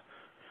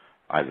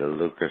either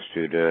Lucas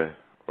Duda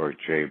or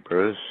Jay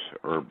Bruce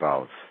or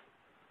both.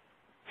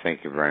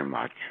 Thank you very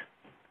much.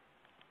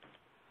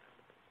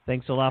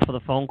 Thanks a lot for the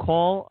phone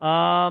call.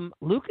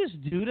 Lucas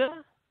Duda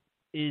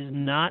is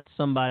not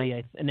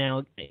somebody.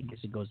 Now, I guess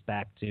it goes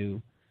back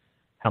to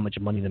how much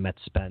money the Mets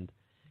spend.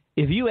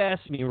 If you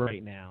ask me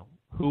right now,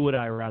 who would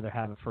I rather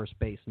have at first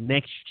base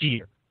next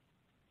year?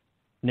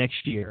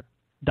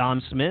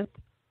 Dom Smith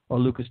or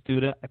Lucas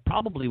Duda? I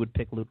probably would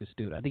pick Lucas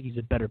Duda. I think he's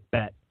a better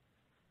bet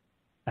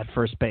at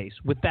first base.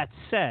 With that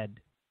said,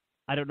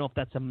 I don't know if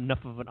that's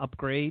enough of an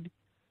upgrade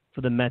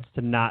for the Mets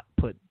to not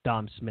put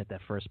Dom Smith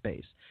at first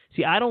base.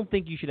 See, I don't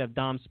think you should have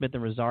Dom Smith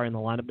and Rosario in the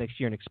lineup next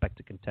year and expect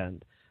to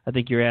contend. I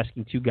think you're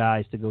asking two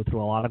guys to go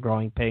through a lot of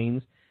growing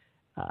pains,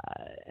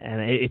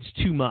 and it's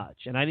too much.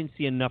 And I didn't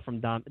see enough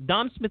from Dom.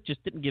 Dom Smith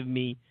just didn't give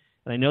me,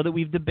 and I know that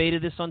we've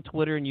debated this on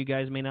Twitter, and you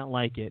guys may not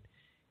like it,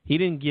 he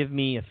didn't give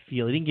me a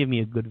feel. He didn't give me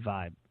a good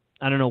vibe.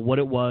 I don't know what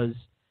it was.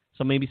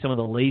 So maybe some of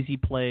the lazy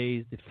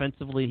plays.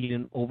 Defensively, he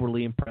didn't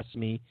overly impress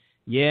me.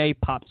 Yeah, he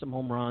popped some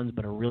home runs,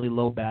 but a really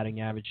low batting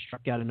average,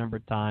 struck out a number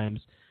of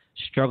times,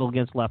 struggled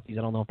against lefties.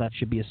 I don't know if that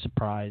should be a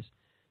surprise.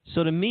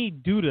 So to me,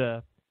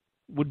 Duda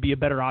would be a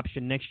better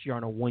option next year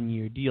on a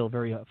one-year deal,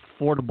 very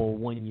affordable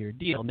one-year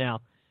deal.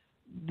 Now,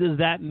 does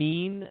that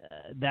mean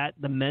that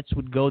the Mets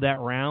would go that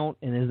route,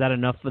 and is that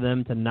enough for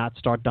them to not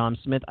start Dom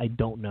Smith? I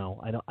don't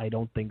know. I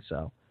don't think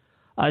so.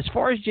 As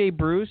far as Jay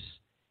Bruce,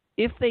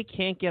 if they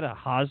can't get a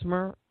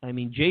Hosmer, I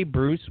mean, Jay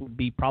Bruce would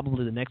be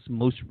probably the next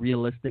most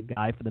realistic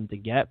guy for them to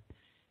get.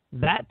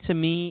 That, to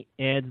me,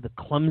 adds the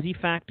clumsy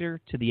factor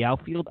to the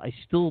outfield. I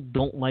still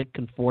don't like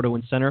Conforto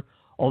in center,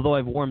 although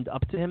I've warmed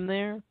up to him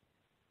there.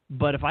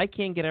 But if I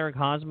can't get Eric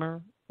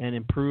Hosmer and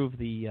improve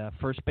the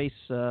first base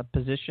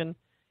position,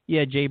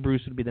 yeah, Jay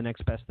Bruce would be the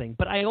next best thing.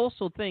 But I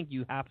also think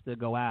you have to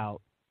go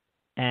out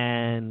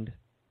and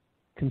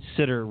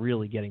consider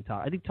really getting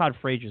Todd. I think Todd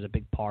Frazier is a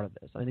big part of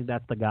this. I think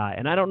that's the guy.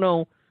 And I don't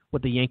know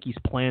what the Yankees'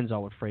 plans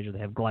are with Frazier. They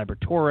have Gleyber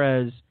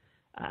Torres.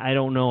 I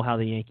don't know how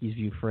the Yankees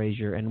view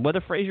Frazier and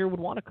whether Frazier would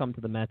want to come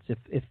to the Mets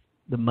if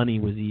the money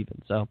was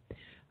even. So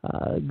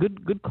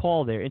good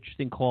call there.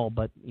 Interesting call.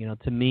 But,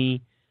 to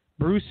me,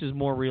 Bruce is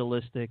more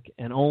realistic,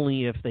 and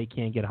only if they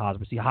can't get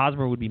Hosmer. See,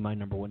 Hosmer would be my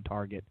number one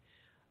target.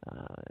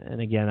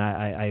 And again,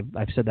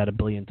 I've said that a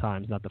billion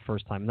times, not the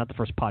first time, not the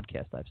first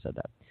podcast I've said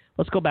that.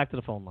 Let's go back to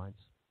the phone lines.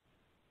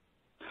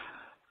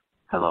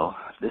 Hello,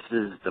 this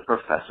is the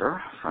professor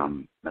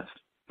from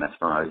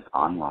Mesmerized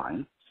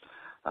Online.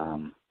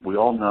 We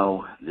all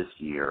know this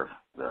year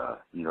the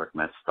New York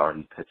Mets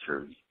starting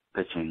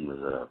pitching was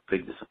a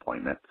big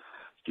disappointment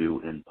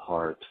due in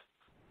part,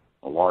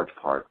 a large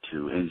part,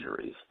 to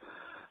injuries.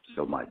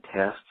 So my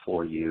task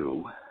for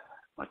you,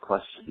 my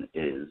question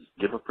is,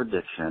 give a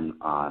prediction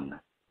on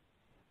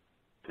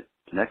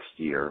next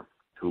year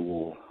who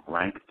will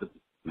rank the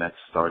Mets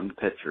starting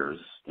pitchers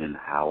in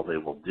how they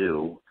will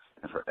do,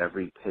 and for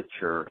every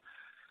pitcher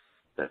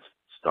that's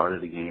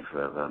started a game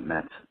for the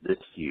Mets this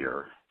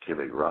year, give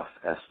a rough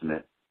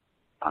estimate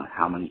on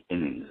how many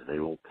innings they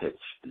will pitch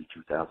in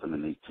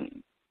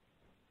 2018.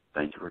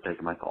 Thank you for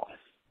taking my call.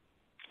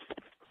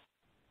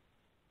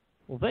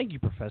 Well, thank you,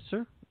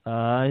 Professor.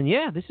 And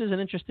yeah, this is an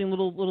interesting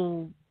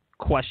little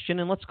question,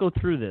 and let's go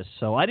through this.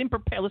 So I didn't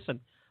prepare. Listen,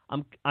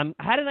 I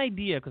had an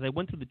idea because I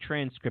went through the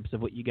transcripts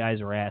of what you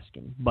guys are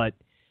asking, but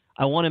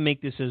I want to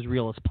make this as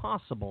real as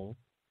possible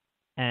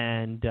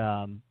and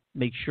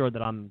make sure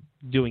that I'm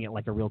doing it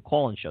like a real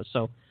call-in show.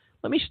 So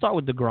let me start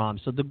with DeGrom.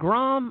 So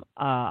DeGrom,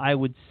 I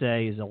would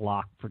say, is a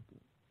lock for.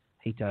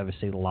 I hate to ever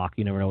say the lock.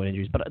 You never know what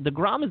injuries, but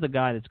DeGrom is the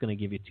guy that's going to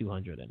give you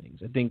 200 innings.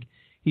 I think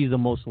he's the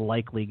most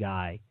likely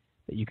guy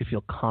that you could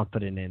feel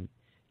confident in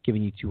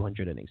giving you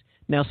 200 innings.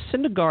 Now,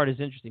 Syndergaard is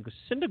interesting because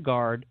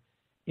Syndergaard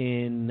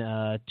in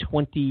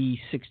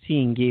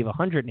 2016 gave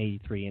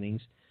 183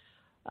 innings.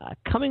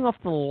 Coming off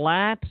the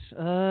laps,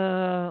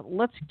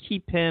 let's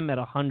keep him at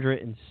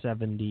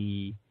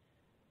 170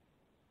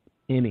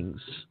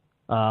 innings.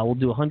 We'll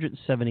do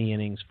 170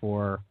 innings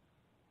for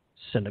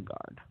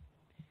Syndergaard.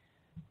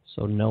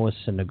 So Noah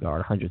Syndergaard,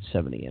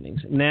 170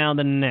 innings. Now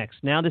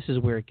this is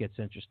where it gets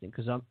interesting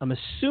because I'm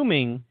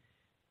assuming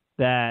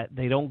that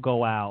they don't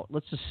go out.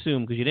 Let's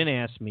assume, because you didn't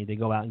ask me, they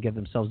go out and give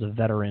themselves a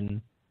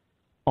veteran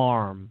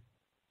arm,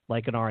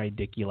 like an R.A.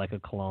 Dickey, like a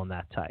Cologne,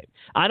 that type.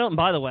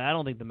 By the way, I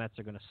don't think the Mets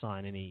are going to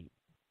sign any,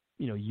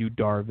 Yu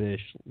Darvish,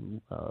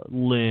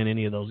 Lynn,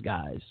 any of those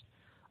guys.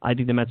 I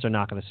think the Mets are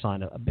not going to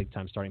sign a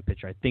big-time starting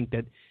pitcher. I think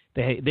that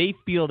they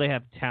feel they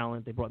have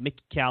talent. They brought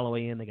Mickey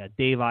Callaway in. They got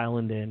Dave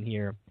Island in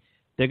here.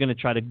 They're going to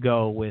try to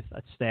go with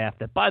a staff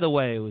that, by the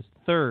way, was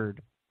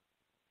third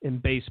in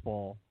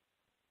baseball,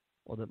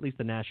 or at least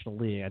the National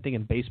League. I think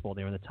in baseball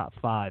they were in the top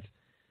 5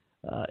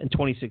 in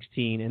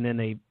 2016, and then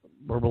they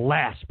were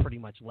last pretty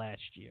much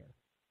last year.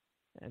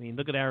 I mean,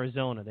 look at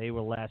Arizona. They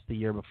were last the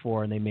year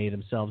before, and they made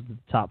themselves the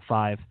top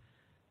 5,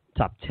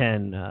 top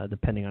 10,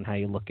 depending on how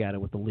you look at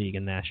it with the league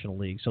and National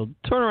League. So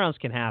turnarounds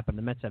can happen.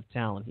 The Mets have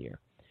talent here.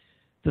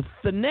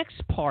 The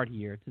next part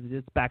here,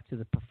 it's back to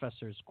the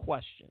professor's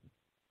question,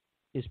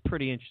 is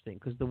pretty interesting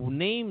because the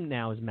name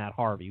now is Matt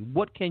Harvey.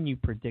 What can you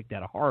predict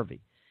out of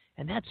Harvey?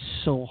 And that's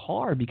so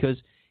hard because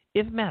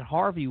if Matt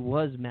Harvey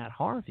was Matt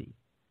Harvey,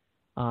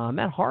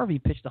 Matt Harvey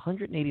pitched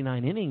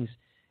 189 innings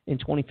in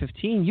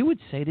 2015, you would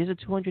say there's a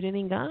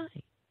 200-inning guy.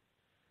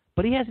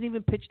 But he hasn't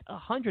even pitched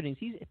 100 innings.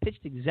 He's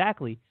pitched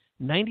exactly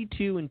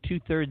 92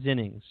 2/3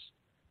 innings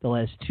the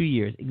last 2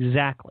 years,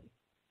 exactly,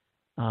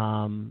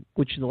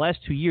 which in the last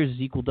 2 years is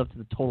equaled up to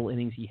the total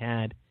innings he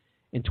had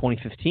in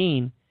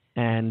 2015.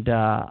 And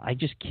I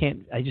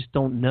just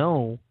don't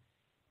know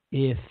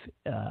if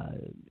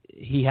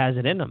he has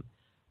it in him.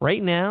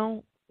 Right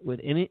now, with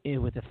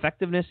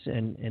effectiveness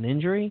and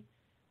injury,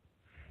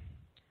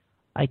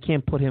 I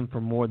can't put him for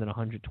more than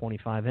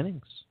 125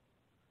 innings.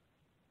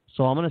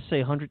 So I'm going to say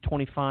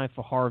 125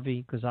 for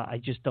Harvey because I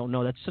just don't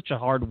know. That's such a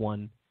hard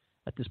one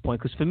at this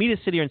point. Because for me to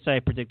sit here and say I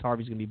predict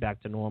Harvey's going to be back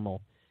to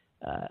normal,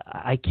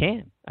 I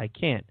can't.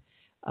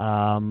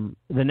 The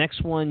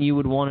next one you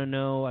would want to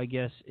know, I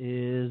guess,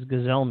 is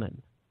Gazelman.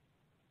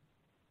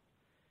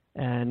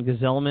 And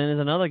Gazelman is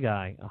another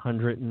guy,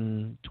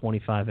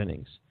 125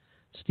 innings.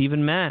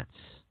 Steven Matz,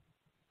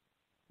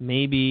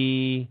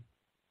 maybe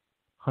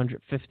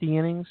 150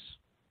 innings,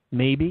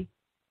 maybe.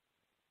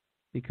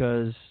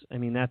 Because, I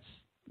mean, that's,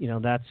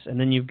 and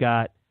then you've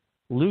got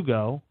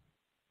Lugo,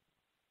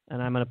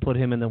 and I'm going to put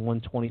him in the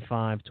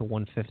 125 to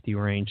 150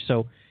 range.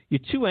 So your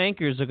two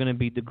anchors are going to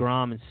be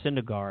DeGrom and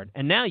Syndergaard.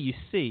 And now you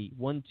see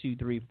 1, 2,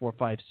 3, 4,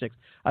 5, 6.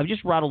 I've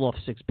just rattled off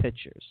 6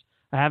 pitchers.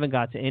 I haven't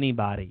got to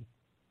anybody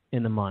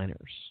in the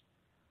minors.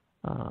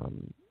 I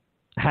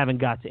haven't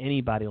got to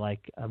anybody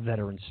like a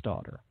veteran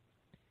starter.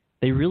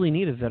 They really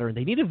need a veteran.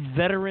 They need a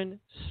veteran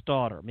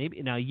starter.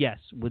 Maybe now, yes,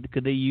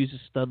 could they use a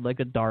stud like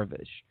a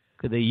Darvish?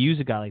 Could they use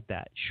a guy like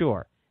that?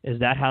 Sure. Is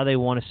that how they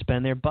want to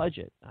spend their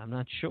budget? I'm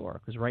not sure,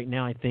 because right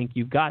now I think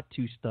you've got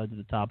 2 studs at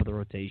the top of the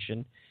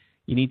rotation.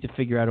 You need to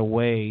figure out a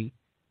way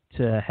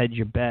to hedge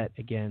your bet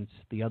against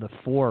the other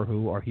 4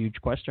 who are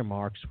huge question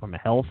marks from a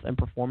health and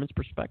performance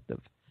perspective.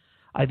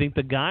 I think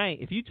the guy,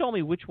 if you told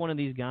me which one of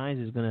these guys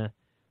is going to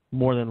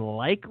more than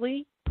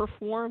likely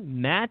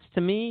perform, Matt's,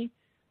 to me,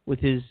 with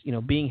his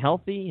being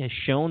healthy, has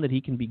shown that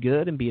he can be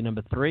good and be a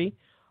number 3.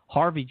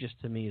 Harvey, just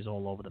to me, is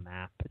all over the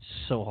map. It's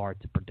so hard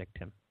to predict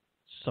him.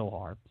 So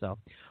hard. So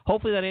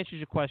hopefully that answers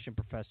your question,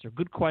 Professor.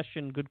 Good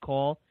question, good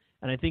call.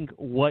 And I think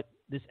what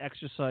this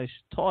exercise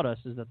taught us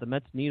is that the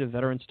Mets need a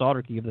veteran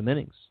starter to give them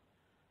innings.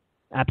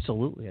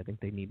 Absolutely. I think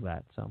they need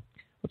that. So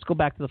let's go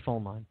back to the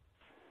phone line.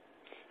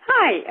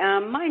 Hi,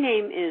 my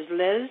name is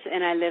Liz,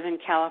 and I live in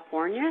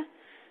California.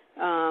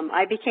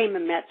 I became a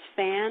Mets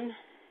fan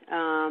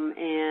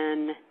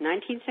in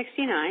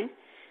 1969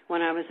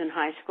 when I was in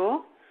high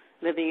school,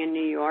 living in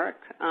New York.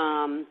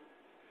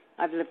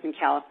 I've lived in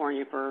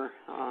California for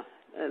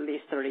at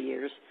least 30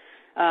 years.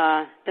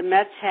 The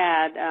Mets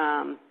had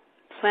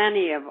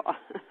plenty of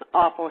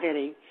awful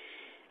hitting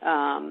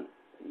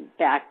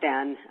back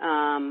then,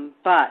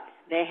 but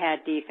they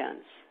had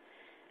defense.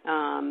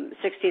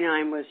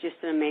 69 was just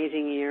an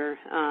amazing year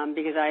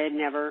because I had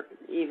never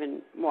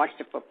even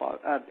watched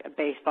a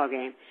baseball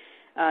game.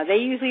 They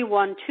usually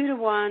won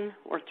 2-1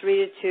 or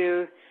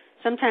 3-2,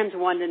 sometimes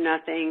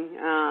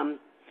 1-0.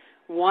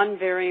 One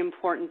very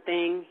important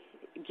thing,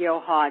 Gil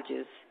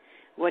Hodges,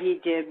 what he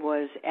did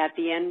was at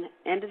the end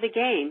of the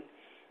game,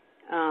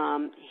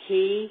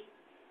 he,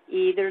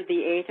 either the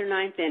 8th or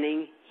 9th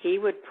inning, he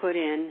would put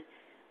in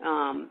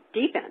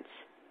defense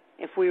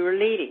if we were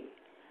leading.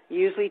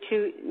 Usually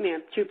two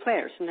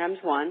players, sometimes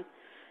one,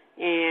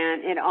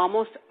 and it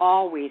almost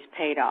always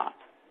paid off.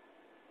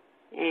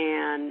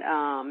 And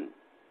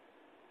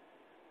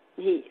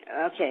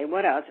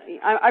what else?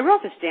 I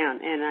wrote this down,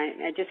 and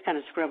I just kind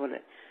of scribbled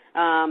it. So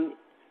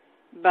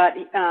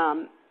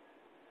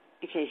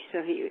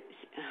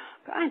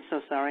I'm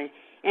so sorry.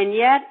 And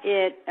yet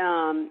it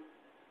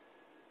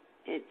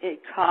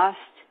cost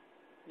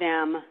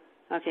them.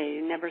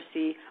 You never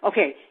see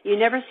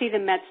the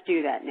Mets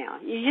do that now.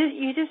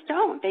 You just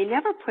don't. They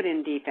never put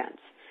in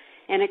defense,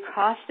 and it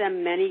cost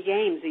them many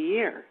games a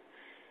year.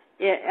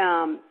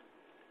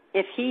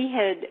 If he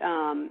had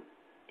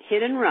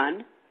hit and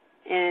run,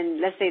 and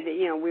let's say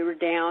that we were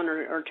down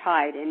or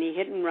tied, and he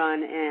hit and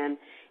run and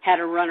had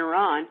a runner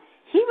on,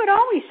 he would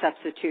always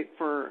substitute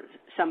for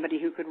somebody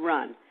who could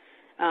run.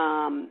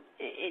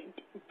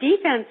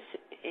 Defense,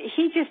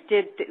 he just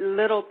did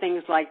little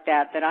things like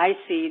that I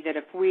see that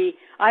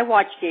I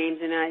watch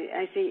games and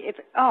I see if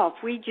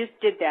we just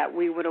did that,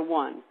 we would have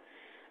won.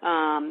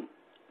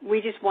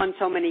 We just won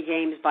so many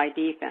games by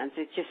defense.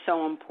 It's just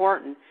so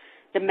important.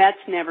 The Mets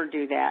never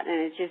do that,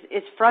 and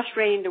it's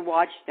frustrating to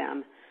watch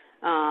them.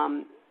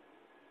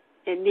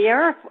 In the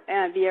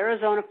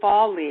Arizona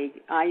Fall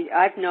League,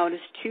 I've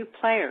noticed two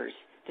players,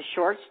 the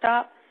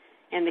shortstop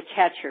and the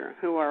catcher,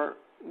 who are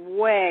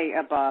way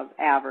above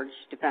average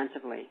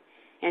defensively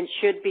and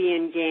should be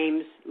in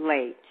games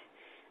late.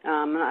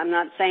 I'm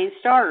not saying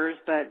starters,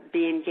 but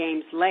be in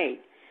games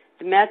late.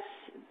 The Mets,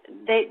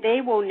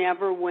 they will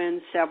never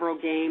win several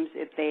games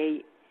if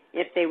they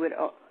would,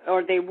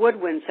 or they would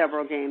win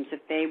several games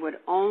if they would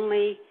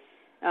only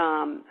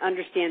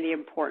understand the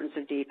importance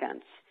of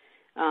defense.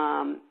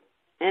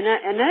 And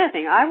another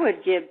thing, I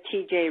would give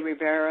T.J.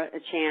 Rivera a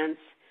chance.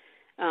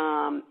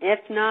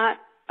 If not,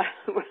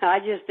 I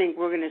just think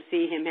we're going to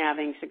see him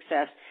having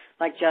success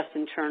like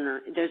Justin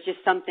Turner. There's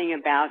just something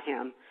about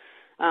him.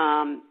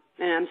 And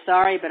I'm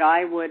sorry, but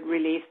I would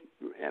release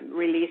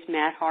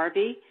Matt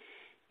Harvey.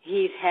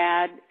 He's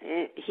a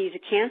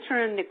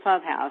cancer in the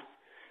clubhouse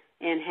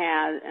and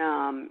has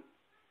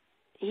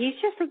he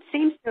just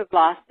seems to have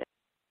lost it.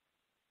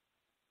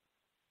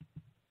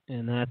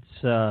 And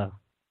that's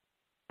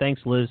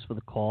thanks, Liz, for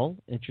the call.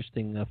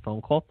 Interesting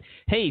phone call.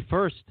 Hey,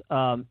 first,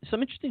 some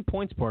interesting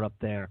points brought up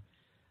there.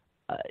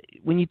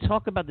 When you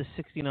talk about the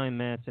 69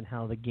 Mets and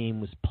how the game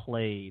was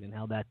played and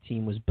how that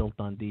team was built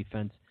on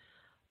defense,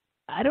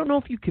 I don't know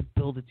if you could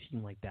build a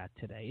team like that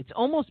today.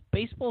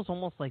 Baseball's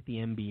almost like the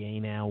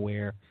NBA now,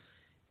 where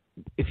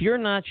if you're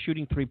not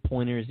shooting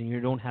three-pointers and you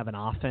don't have an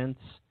offense,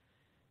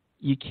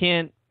 you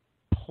can't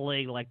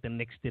play like the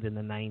Knicks did in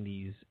the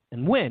 90s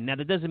and win. Now,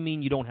 that doesn't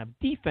mean you don't have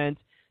defense,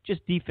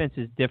 just defense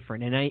is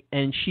different.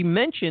 And she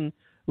mentioned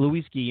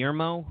Luis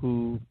Guillermo,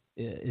 who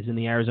is in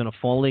the Arizona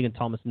Fall League, and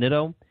Thomas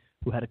Nitto,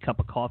 who had a cup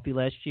of coffee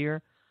last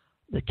year.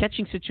 The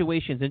catching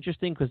situation is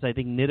interesting because I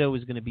think Nitto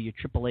is going to be a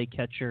AAA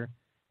catcher.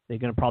 They're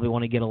going to probably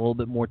want to get a little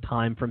bit more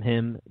time from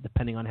him,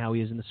 depending on how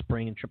he is in the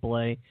spring in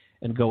AAA,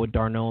 and go with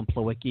d'Arnaud and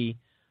Plawecki.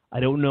 I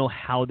don't know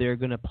how they're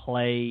going to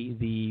play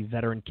the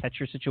veteran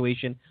catcher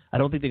situation. I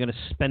don't think they're going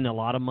to spend a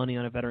lot of money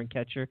on a veteran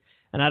catcher.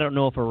 And I don't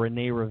know if a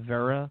Rene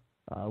Rivera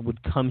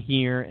would come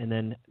here and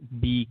then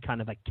be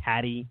kind of a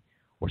caddy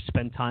or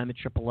spend time at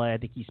AAA. I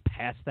think he's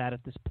past that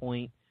at this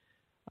point.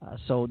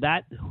 So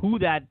who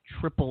that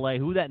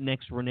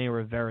next Rene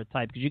Rivera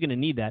type, because you're going to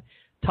need that.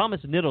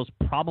 Thomas Nitto's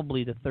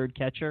probably the third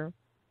catcher,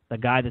 the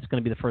guy that's going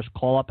to be the first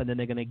call-up, and then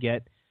they're going to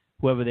get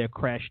whoever their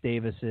Crash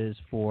Davis is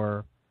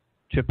for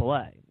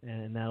AAA,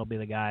 and that'll be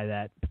the guy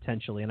that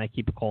potentially, and I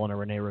keep calling a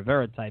Rene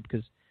Rivera type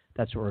because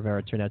that's what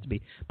Rivera turned out to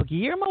be. But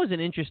Guillermo is an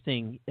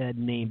interesting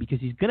name because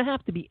he's going to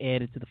have to be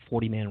added to the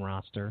 40-man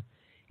roster.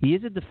 He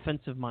is a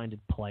defensive-minded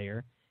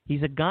player.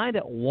 He's a guy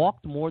that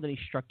walked more than he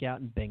struck out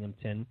in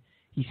Binghamton.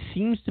 He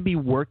seems to be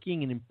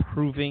working and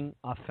improving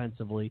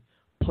offensively,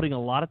 putting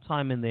a lot of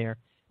time in there,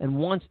 and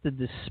wants to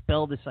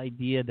dispel this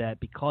idea that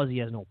because he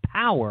has no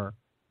power,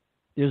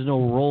 there's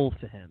no role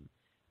to him.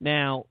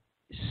 Now,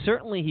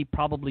 certainly he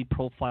probably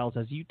profiles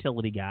as a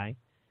utility guy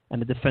and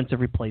a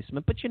defensive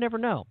replacement, but you never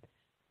know.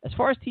 As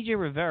far as T.J.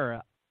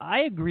 Rivera,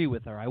 I agree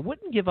with her. I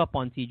wouldn't give up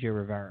on T.J.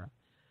 Rivera.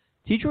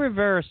 T.J.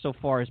 Rivera so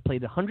far has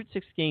played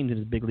 106 games in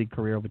his big league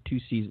career over 2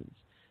 seasons.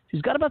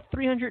 He's got about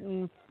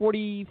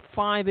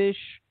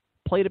 345-ish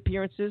plate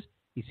appearances.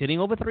 He's hitting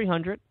over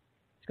 300.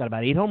 He's got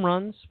about 8 home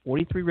runs,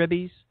 43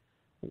 ribbies,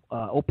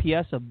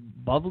 OPS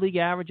above league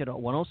average at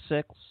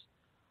 106.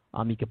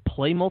 He can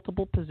play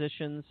multiple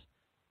positions.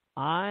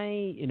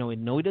 I know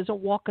he doesn't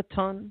walk a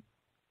ton,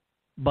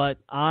 but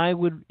I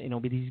would,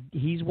 but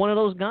he's one of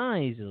those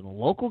guys. He's a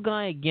local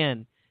guy,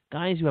 again,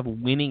 guys who have a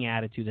winning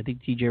attitude. I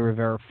think T.J.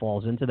 Rivera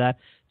falls into that.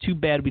 Too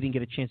bad we didn't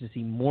get a chance to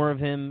see more of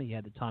him. He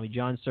had the Tommy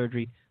John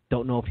surgery.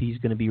 Don't know if he's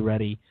going to be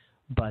ready.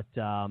 But,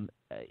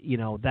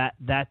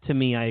 that to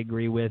me I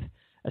agree with.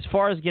 As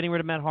far as getting rid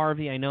of Matt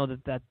Harvey, I know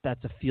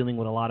that's a feeling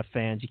with a lot of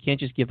fans. You can't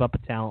just give up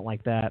a talent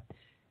like that.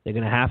 They're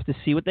going to have to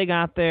see what they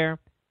got there.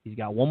 He's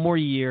got one more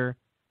year.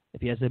 If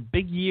he has a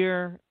big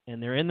year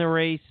and they're in the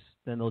race,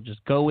 then they'll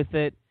just go with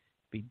it.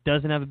 If he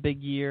doesn't have a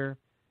big year,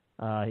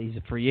 he's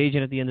a free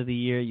agent at the end of the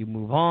year. You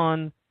move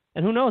on.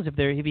 And who knows,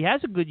 if he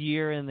has a good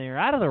year and they're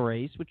out of the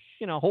race, which,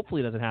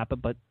 hopefully doesn't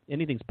happen, but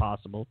anything's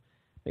possible,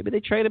 maybe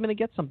they trade him and they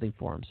get something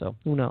for him. So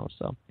who knows?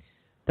 So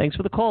thanks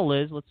for the call,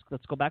 Liz.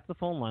 Let's go back to the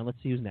phone line. Let's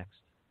see who's next.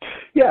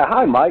 Yeah,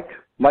 hi, Mike.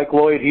 Mike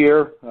Lloyd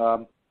here,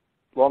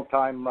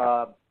 long-time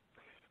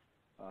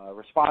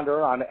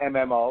responder on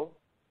MMO.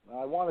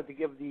 I wanted to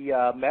give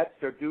the Mets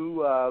their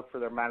due for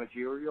their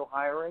managerial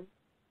hiring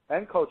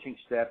and coaching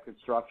staff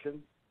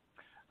construction.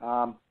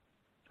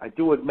 I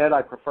do admit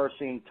I prefer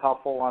seeing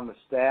Tuffle on the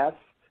staff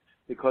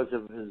because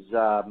of his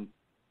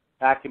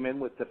acumen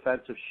with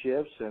defensive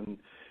shifts and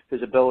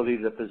his ability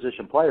to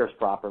position players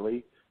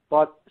properly,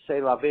 but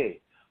c'est la vie.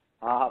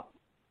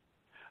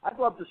 I'd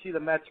love to see the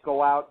Mets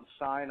go out and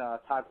sign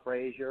Todd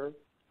Frazier.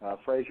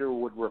 Frazier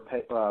would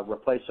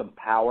replace some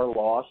power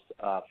lost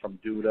from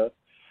Duda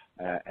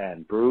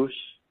and Bruce.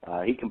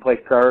 He can play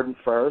third and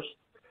first.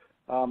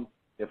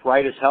 If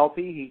Wright is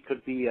healthy, he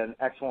could be an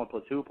excellent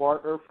platoon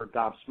partner for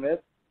Dom Smith.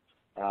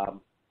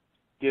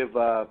 Give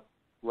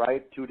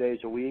Wright 2 days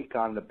a week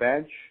on the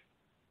bench.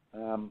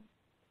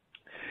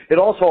 It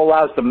also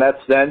allows the Mets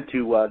then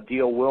to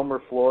deal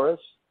Wilmer Flores.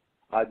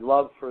 I'd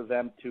love for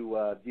them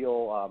to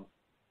deal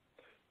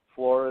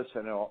Flores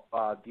and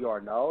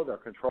D'Arnaud. They're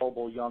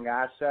controllable young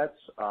assets.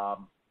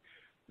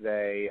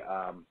 They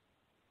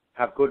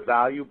have good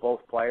value, both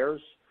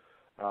players.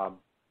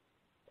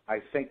 I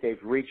think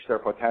they've reached their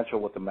potential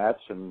with the Mets,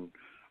 and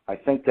I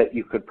think that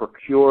you could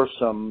procure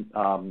some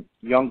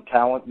young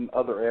talent in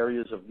other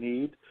areas of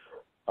need,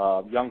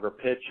 younger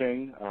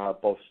pitching,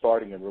 both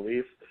starting and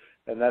relief,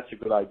 and that's a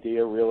good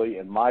idea, really,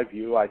 in my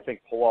view. I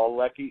think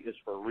Pawlicki is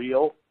for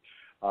real.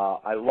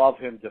 I love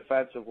him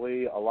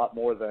defensively a lot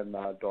more than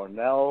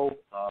Darnell.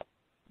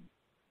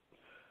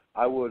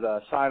 I would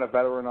sign a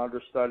veteran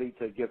understudy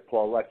to give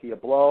Pawlicki a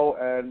blow,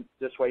 and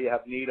this way you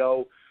have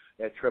Nito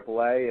at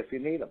AAA if you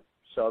need him.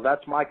 So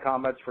that's my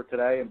comments for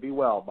today, and be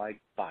well,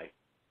 Mike. Bye.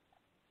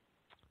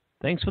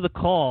 Thanks for the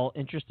call.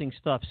 Interesting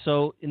stuff.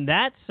 So in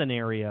that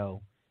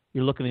scenario,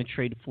 you're looking to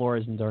trade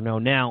Flores and D'Arnaud.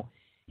 Now,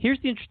 here's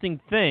the interesting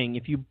thing.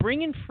 If you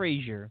bring in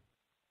Frazier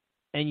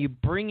and you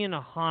bring in a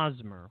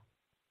Hosmer,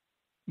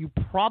 you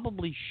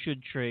probably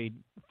should trade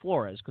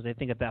Flores because I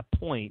think at that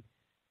point,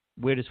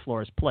 where does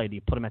Flores play? Do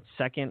you put him at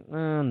second?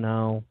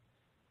 No.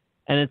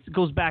 And it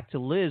goes back to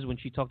Liz when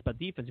she talked about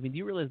defense. I mean, do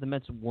you realize the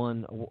Mets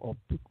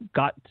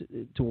got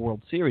to a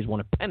World Series, won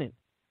a pennant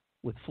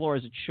with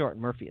Flores at short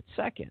and Murphy at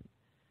second?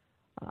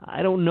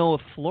 I don't know if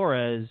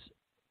Flores,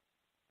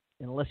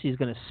 unless he's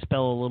going to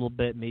spell a little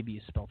bit, maybe you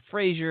spell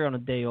Frazier on a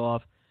day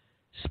off,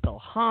 spell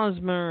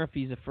Hosmer if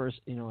he's at first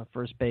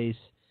base.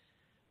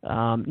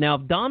 Now,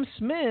 if Dom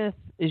Smith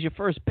is your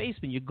first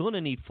baseman, you're going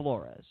to need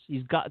Flores.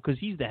 Because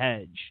he's the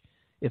hedge.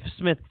 If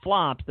Smith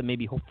flops, then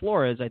maybe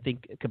Flores, I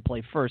think, could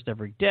play first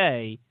every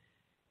day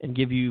and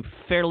give you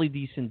fairly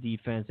decent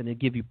defense, and it'd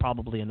give you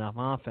probably enough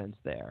offense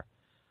there.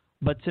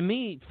 But to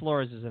me,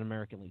 Flores is an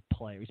American League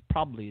player. He's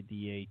probably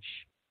a DH.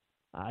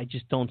 I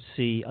just don't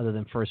see, other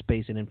than first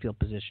base and infield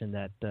position,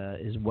 that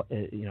is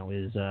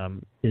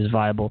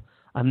viable.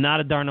 I'm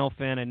not a D'Arnaud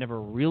fan. I've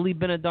never really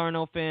been a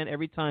D'Arnaud fan.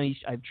 Every time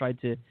I've tried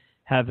to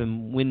have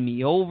him win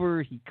me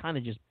over, he kind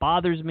of just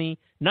bothers me.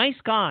 Nice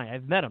guy.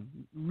 I've met him.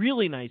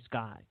 Really nice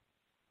guy.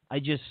 I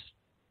just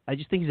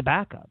think he's a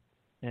backup.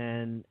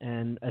 And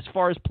as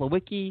far as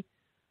Plawecki,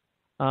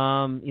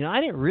 I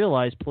didn't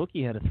realize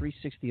Plawecki had a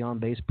 .360 on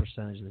base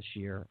percentage this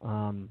year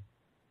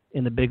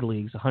in the big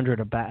leagues,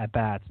 100 at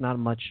bats, not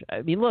much.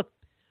 I mean, look,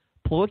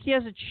 Plawecki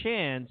has a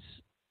chance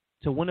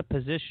to win a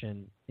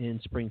position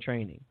in spring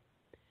training,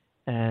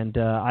 and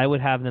I would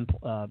have him.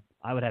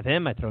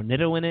 I'd throw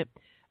Nito in it.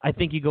 I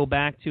think you go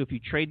back to, if you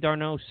trade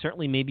D'Arnaud,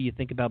 certainly maybe you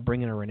think about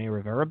bringing a Rene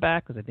Rivera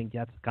back, because I think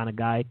that's the kind of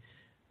guy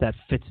that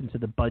fits into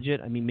the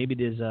budget. I mean, maybe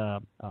there's a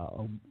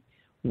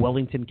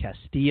Wellington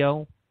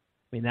Castillo.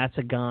 I mean, that's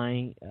a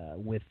guy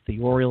with the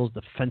Orioles,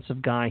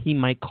 defensive guy. He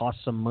might cost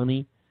some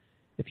money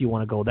if you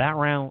want to go that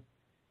route,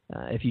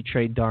 if you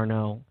trade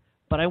D'Arnaud.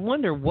 But I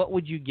wonder, what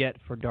would you get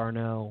for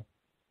D'Arnaud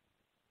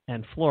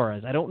and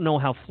Flores? I don't know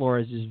how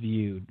Flores is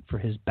viewed for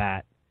his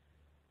bat,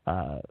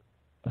 out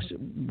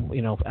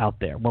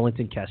there.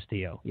 Wellington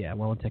Castillo. Yeah,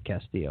 Wellington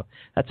Castillo.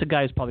 That's a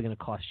guy who's probably going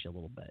to cost you a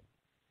little bit.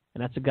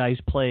 And that's a guy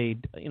who's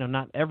played,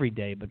 not every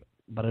day,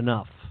 but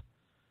enough.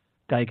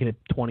 Guy could hit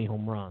 20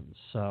 home runs.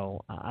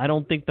 So I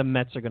don't think the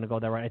Mets are going to go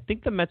that route. I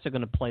think the Mets are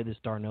going to play this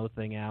D'Arnaud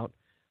thing out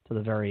to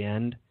the very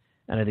end,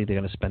 and I think they're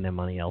going to spend their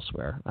money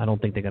elsewhere. I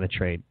don't think they're going to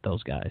trade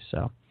those guys.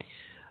 So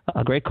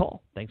a great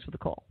call. Thanks for the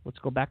call. Let's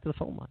go back to the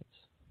phone lines.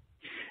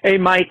 Hey,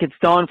 Mike, it's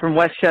Don from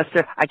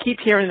Westchester. I keep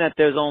hearing that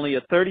there's only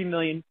a $30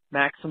 million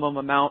maximum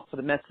amount for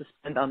the Mets to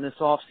spend on this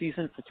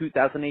offseason for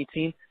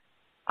 2018.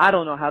 I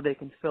don't know how they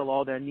can fill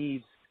all their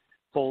needs,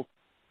 both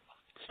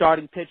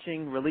starting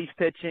pitching, relief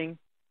pitching,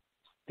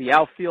 the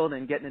outfield,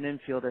 and getting an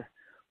infielder.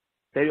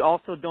 They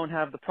also don't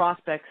have the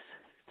prospects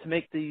to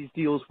make these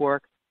deals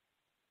work.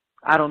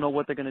 I don't know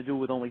what they're going to do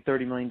with only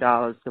 $30 million.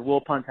 The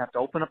Wilpons have to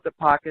open up their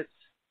pockets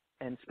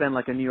and spend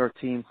like a New York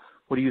team.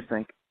 What do you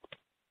think?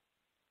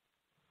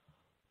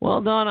 Well,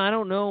 Don, I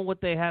don't know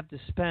what they have to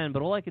spend,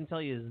 but all I can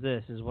tell you is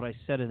this, is what I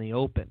said in the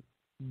open.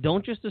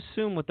 Don't just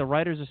assume what the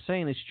writers are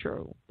saying is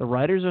true. The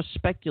writers are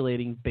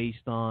speculating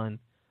based on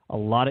a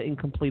lot of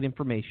incomplete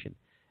information.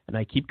 And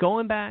I keep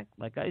going back,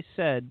 like I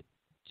said,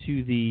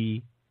 to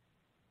the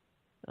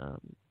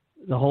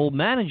whole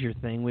manager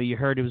thing where you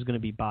heard it was going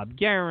to be Bob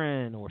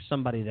Guerin or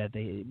somebody that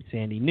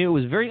Sandy knew.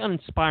 It was very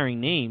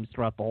uninspiring names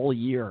throughout the whole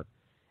year.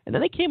 And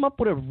then they came up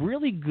with a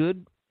really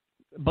good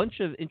bunch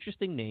of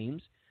interesting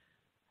names,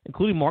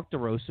 including Mark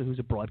DeRosa, who's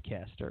a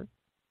broadcaster.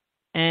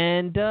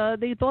 And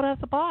they thought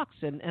out the box.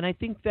 And I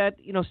think that,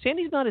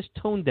 Sandy's not as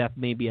tone deaf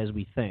maybe as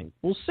we think.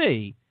 We'll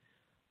see.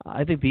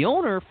 I think the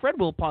owner, Fred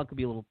Wilpon, could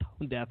be a little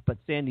tone deaf, but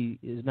Sandy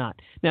is not.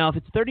 Now, if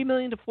it's $30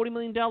 million to $40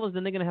 million,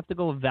 then they're going to have to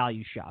go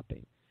value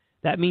shopping.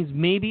 That means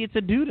maybe it's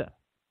a Duda,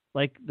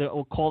 like the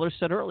caller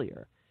said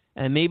earlier.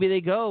 And maybe they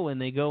go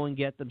and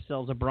get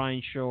themselves a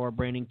Brian Shaw or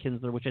Brandon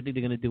Kinsler, which I think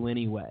they're going to do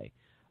anyway.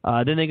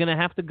 Then they're going to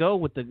have to go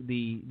with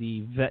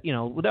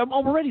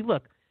already,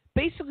 look,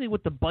 basically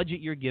with the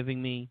budget you're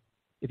giving me,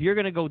 if you're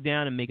going to go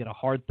down and make it a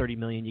hard $30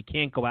 million, you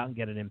can't go out and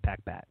get an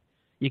impact bat.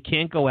 You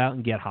can't go out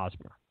and get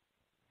Hosmer.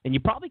 And you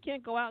probably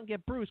can't go out and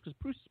get Bruce, because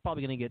Bruce is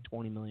probably going to get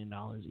 $20 million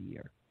a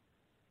year.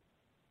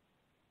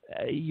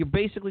 You're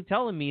basically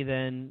telling me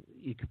then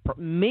you could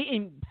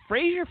and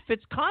Frazier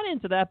fits kind of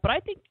into that, but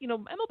I think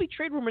MLB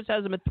Trade Rumors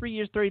has him at 3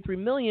 years, $33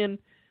 million.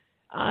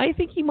 I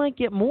think he might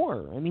get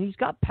more. I mean, he's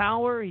got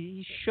power.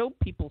 He showed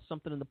people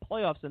something in the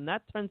playoffs, and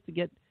that tends to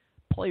get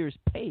players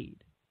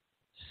paid.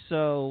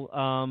 So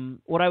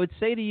what I would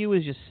say to you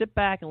is just sit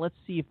back and let's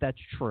see if that's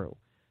true.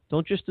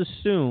 Don't just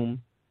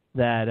assume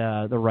that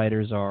the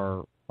writers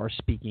are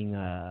speaking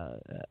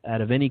out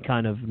of any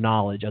kind of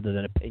knowledge other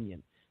than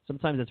opinion.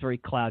 Sometimes it's very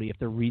cloudy. You have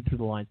to read through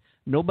the lines.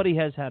 Nobody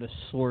has had a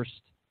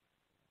sourced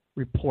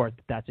report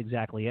that that's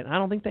exactly it. I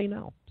don't think they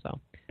know. So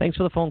thanks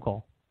for the phone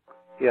call.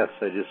 Yes,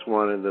 I just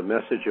wanted the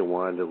message I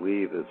wanted to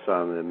leave. It's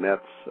on the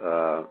Mets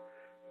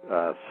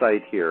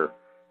site here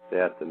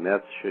that the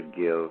Mets should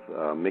give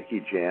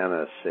Mickey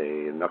Jannis,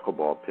 a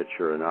knuckleball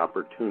pitcher, an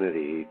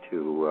opportunity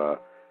to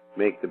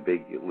make the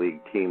big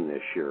league team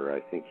this year. I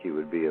think he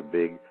would be a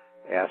big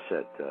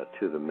asset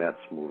to the Mets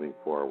moving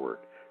forward.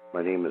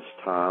 My name is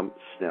Tom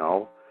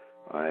Snell.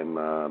 I'm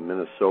a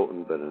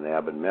Minnesotan, but an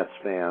avid Mets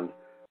fan.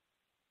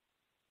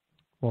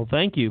 Well,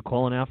 thank you,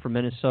 calling out from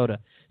Minnesota.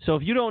 So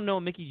if you don't know,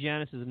 Mickey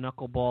Jannis is a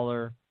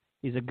knuckleballer.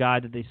 He's a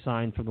guy that they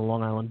signed from the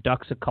Long Island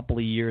Ducks a couple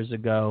of years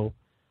ago.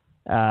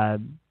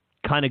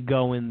 Kind of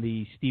going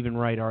the Stephen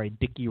Wright, R.A.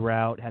 Dickey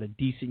route. Had a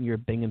decent year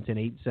at Binghamton,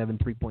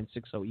 8.7,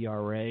 3.60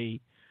 ERA.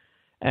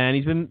 And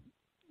he's been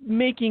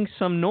making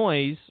some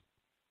noise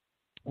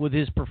with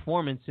his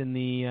performance in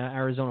the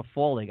Arizona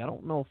Fall League. I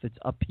don't know if it's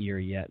up here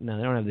yet. No,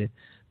 they don't have the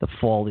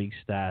Fall League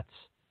stats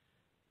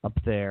up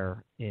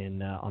there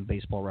on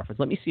Baseball Reference.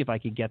 Let me see if I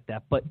could get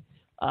that. But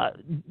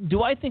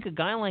do I think a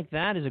guy like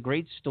that is a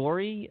great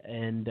story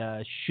and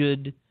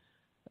should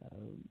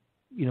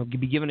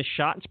be given a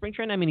shot in spring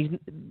training? I mean,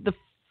 the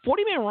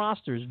 40-man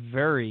roster is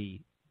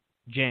very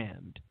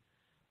jammed.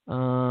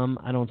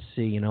 I don't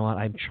see.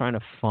 I'm trying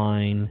to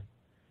find.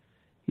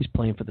 He's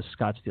playing for the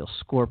Scottsdale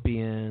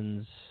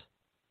Scorpions.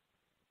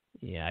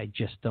 Yeah, I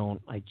just don't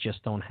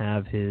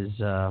have his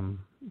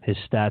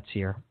stats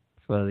here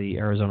for the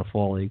Arizona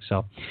Fall League.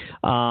 So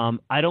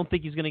I don't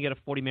think he's going to get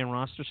a 40-man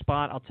roster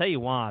spot. I'll tell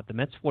you what, the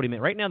Mets 40-man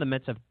right now. The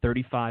Mets have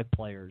 35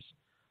 players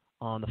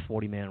on the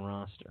 40-man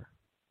roster,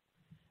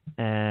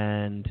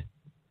 and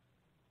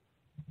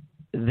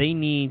they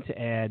need to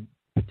add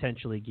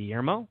potentially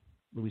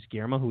Luis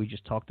Guillermo, who we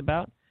just talked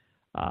about.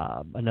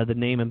 Another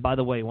name, and by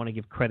the way, I want to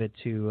give credit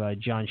to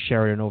John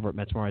Sheridan over at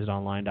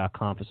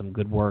MetsMemorizedOnline.com for some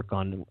good work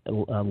on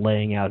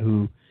laying out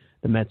who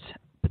the Mets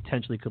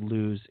potentially could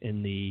lose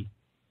in the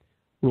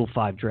Rule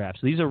 5 draft.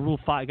 So these are Rule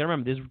 5. You got to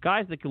remember, there's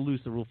guys that could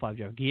lose the Rule 5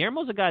 draft.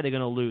 Guillermo's a guy they're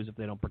going to lose if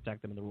they don't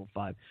protect him in the Rule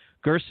 5.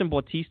 Gerson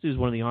Bautista is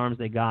one of the arms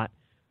they got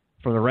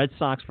for the Red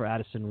Sox for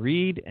Addison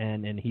Reed,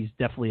 and he's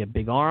definitely a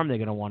big arm. They're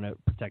going to want to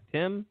protect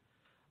him.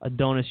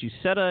 Adonis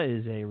Uceta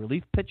is a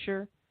relief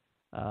pitcher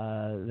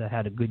that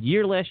had a good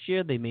year last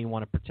year. They may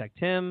want to protect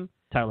him.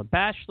 Tyler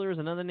Batchelor is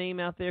another name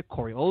out there.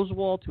 Corey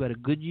Oswalt, who had a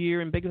good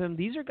year in Binghamton.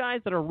 These are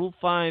guys that are Rule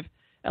 5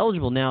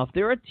 eligible. Now, if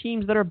there are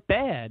teams that are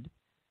bad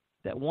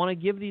that want to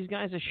give these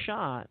guys a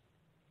shot,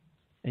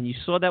 and you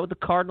saw that with the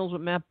Cardinals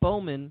with Matt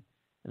Bowman,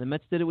 and the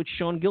Mets did it with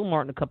Sean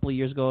Gilmartin a couple of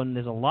years ago, and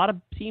there's a lot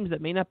of teams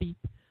that may not be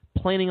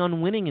planning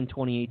on winning in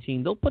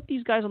 2018. They'll put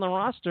these guys on the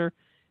roster,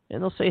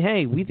 and they'll say,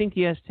 hey, we think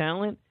he has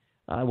talent.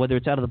 Whether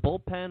it's out of the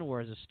bullpen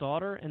or as a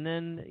starter, and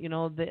then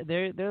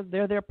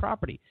they're their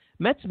property.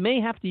 Mets may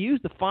have to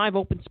use the 5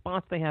 open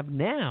spots they have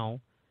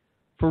now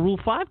for Rule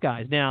 5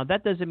 guys. Now,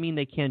 that doesn't mean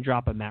they can't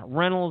drop a Matt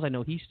Reynolds. I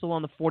know he's still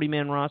on the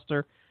 40-man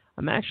roster.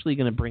 I'm actually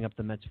going to bring up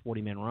the Mets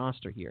 40-man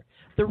roster here.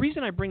 The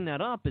reason I bring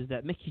that up is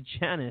that Mickey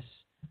Janus,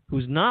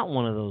 who's not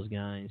one of those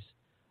guys,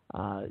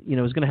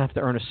 is going to have to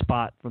earn a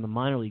spot from the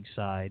minor league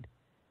side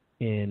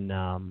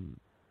in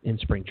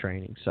spring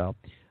training. So,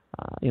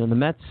 the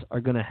Mets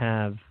are going to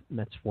have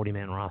Mets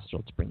 40-man roster.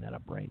 Let's bring that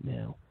up right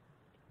now.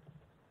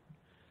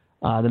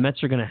 The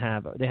Mets are going to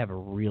have a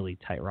really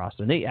tight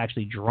roster. And they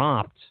actually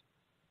dropped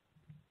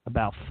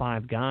about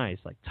 5 guys,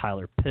 like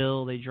Tyler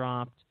Pill they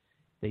dropped.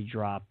 They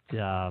dropped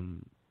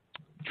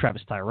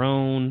Travis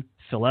Tyrone,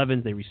 Phil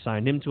Evans. They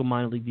re-signed him to a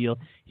minor league deal.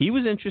 He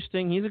was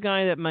interesting. He's a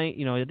guy that might,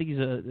 I think he's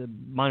a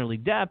minor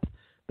league depth,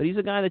 but he's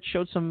a guy that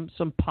showed some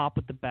pop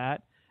with the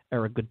bat.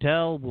 Eric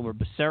Goodell, Wilmer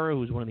Becerra,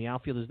 who's one of the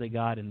outfielders they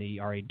got in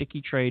the R.A.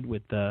 Dickey trade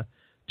with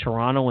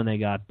Toronto when they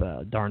got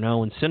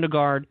Darno and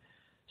Syndergaard.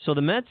 So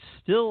the Mets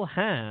still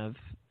have,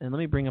 and let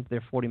me bring up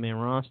their 40-man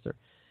roster.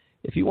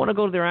 If you want to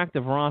go to their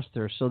active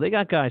roster, so they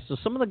got guys. So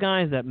some of the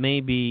guys that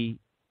may be,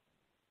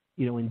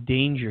 in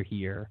danger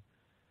here.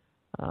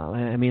 I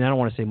don't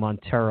want to say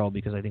Montero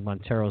because I think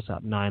Montero's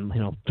up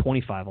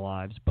 25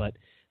 lives. But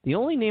the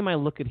only name I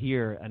look at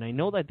here, and I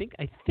know that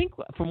I think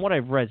from what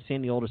I've read,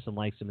 Sandy Alderson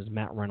likes him, is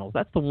Matt Reynolds.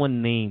 That's the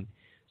one name.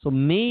 So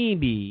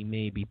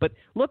maybe. But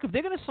look, if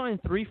they're going to sign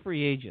 3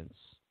 free agents,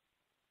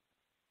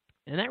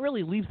 and that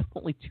really leaves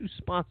only 2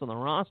 spots on the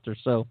roster.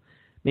 So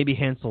maybe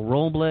Hansel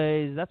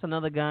Robles. That's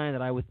another guy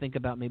that I would think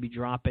about maybe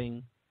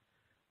dropping.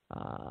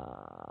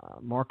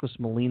 Marcus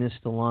Molina's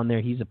still on there.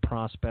 He's a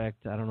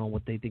prospect. I don't know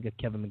what they think of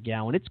Kevin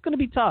McGowan. It's going to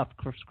be tough.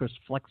 Chris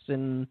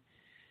Flexen.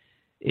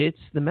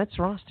 The Mets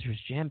roster is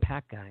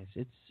jam-packed, guys.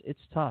 It's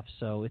tough.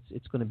 So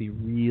it's going to be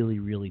really,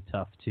 really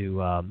tough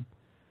to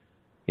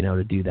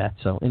to do that.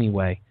 So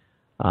anyway,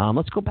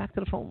 let's go back to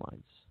the phone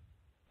lines.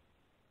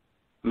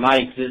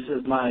 Mike, this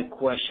is my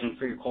question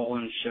for your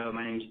call-in show.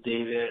 My name is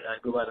David. I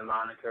go by the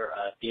moniker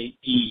Dave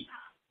E.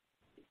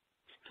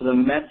 For the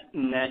Mets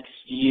next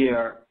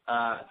year,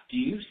 do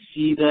you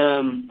see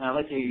them? I'd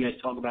like to hear you guys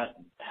talk about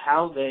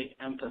how they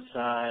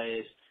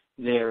emphasize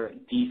their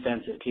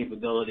defensive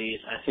capabilities.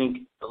 I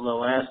think the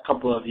last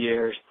couple of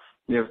years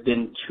there have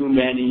been too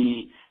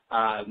many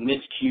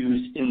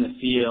miscues in the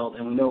field,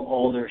 and we know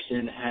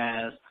Alderson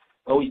has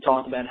always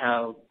talked about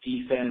how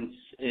defense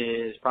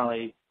is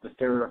probably the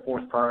 3rd or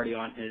 4th priority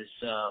on his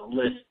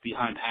list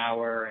behind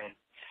power and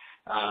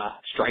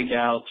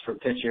strikeouts for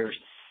pitchers.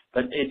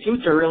 But it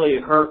seems to really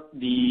hurt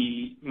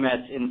the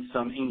Mets in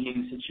some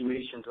in-game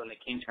situations when they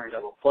can't turn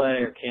double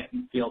play or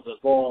can't field the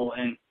ball.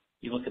 And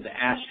you look at the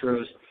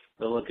Astros,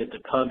 you look at the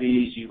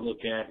Cubbies, you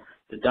look at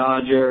the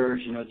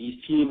Dodgers.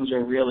 These teams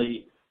are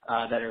really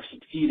that are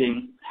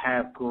succeeding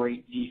have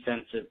great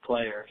defensive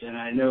players. And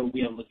I know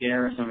we have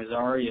Lagares and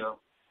Rosario,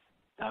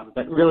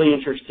 but really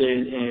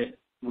interested in.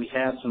 We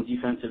have some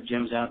defensive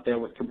gems out there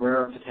with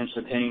Cabrera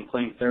potentially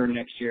playing 3rd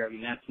next year.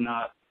 That's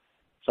not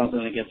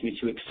something that gets me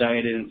too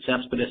excited. And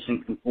Cespedes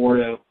and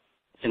Conforto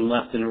in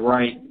left and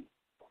right,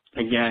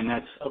 again,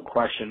 that's a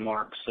question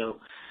mark. So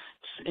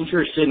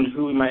interested in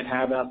who we might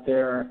have out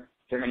there,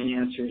 if there are any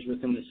answers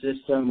within the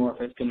system, or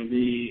if it's going to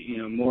be,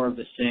 more of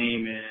the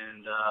same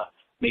and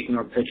making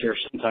our pitchers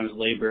sometimes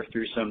labor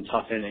through some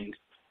tough innings.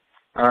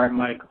 All right,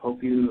 Mike,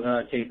 hope you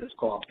take this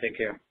call. Take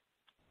care.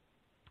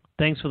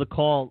 Thanks for the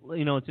call.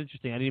 It's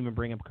interesting. I didn't even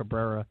bring up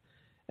Cabrera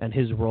and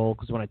his role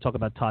because when I talk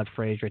about Todd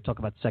Frazier, I talk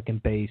about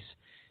second base.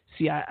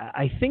 See,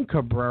 I think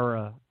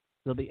Cabrera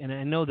will be, and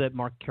I know that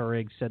Mark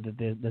Keurig said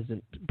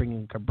that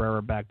bringing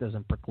Cabrera back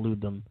doesn't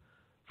preclude them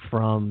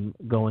from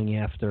going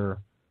after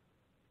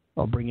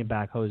or bringing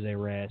back Jose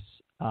Reyes.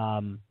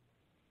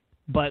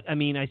 But,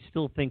 I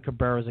still think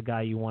Cabrera's a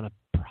guy you want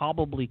to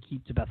probably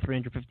keep to about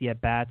 350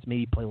 at-bats,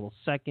 maybe play a little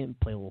second,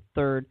 play a little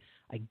third.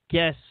 I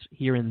guess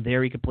here and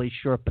there he could play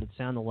short, but it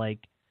sounded like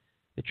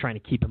they're trying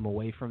to keep him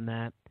away from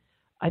that.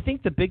 I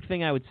think the big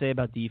thing I would say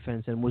about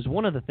defense, and was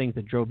one of the things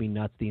that drove me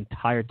nuts the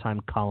entire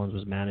time Collins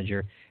was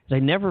manager, is I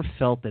never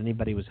felt that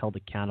anybody was held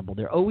accountable.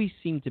 There always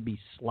seemed to be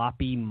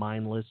sloppy,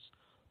 mindless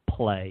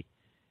play.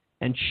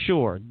 And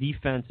sure,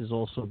 defense is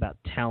also about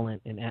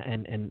talent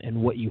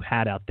and what you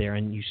had out there,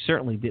 and you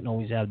certainly didn't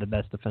always have the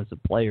best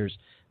defensive players.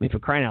 For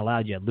crying out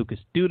loud, you had Lucas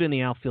Duda in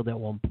the outfield at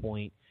one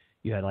point.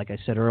 You had, like I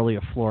said earlier,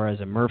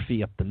 Flores and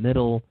Murphy up the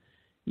middle.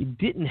 You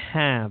didn't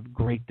have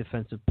great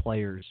defensive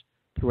players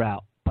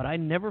throughout, but I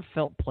never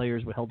felt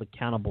players were held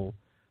accountable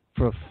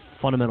for a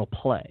fundamental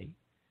play.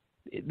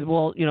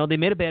 They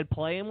made a bad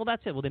play, and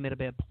that's it. They made a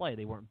bad play.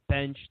 They weren't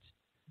benched.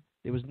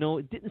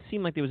 It didn't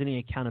seem like there was any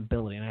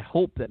accountability, and I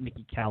hope that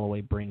Mickey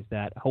Callaway brings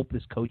that. I hope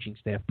this coaching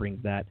staff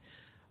brings that.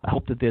 I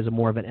hope that there's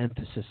more of an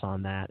emphasis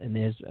on that, and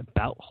there's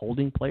about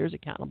holding players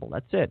accountable.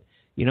 That's it.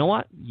 You know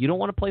what? You don't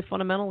want to play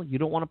fundamental. You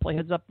don't want to play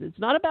heads up. It's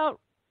about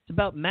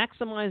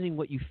maximizing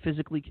what you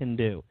physically can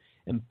do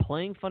and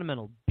playing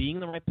fundamental, being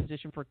in the right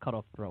position for a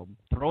cutoff throw,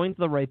 throwing to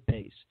the right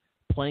base,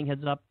 playing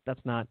heads up.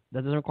 That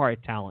doesn't require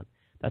talent.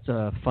 That's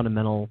a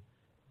fundamental,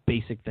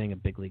 basic thing a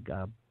big league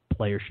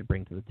player should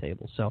bring to the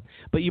table. So,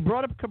 but you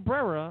brought up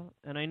Cabrera,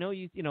 and I know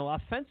you know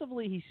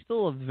offensively he's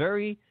still a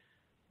very,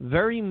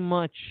 very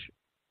much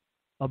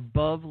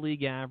above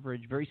league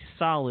average, very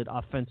solid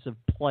offensive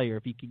player.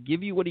 If he could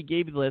give you what he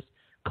gave you the last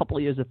couple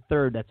of years at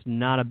third, that's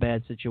not a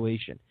bad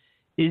situation.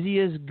 Is he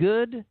as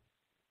good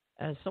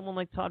as someone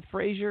like Todd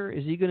Frazier?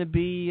 Is he going to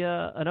be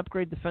an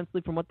upgrade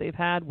defensively from what they've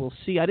had? We'll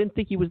see. I didn't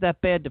think he was that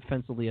bad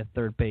defensively at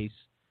third base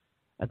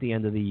at the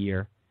end of the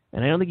year.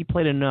 And I don't think he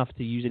played enough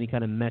to use any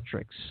kind of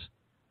metrics.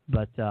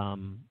 But,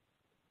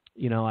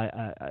 you know,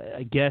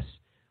 I guess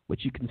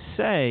what you can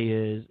say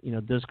is, you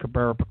know, does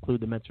Cabrera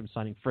preclude the Mets from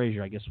signing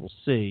Frazier? I guess we'll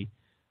see.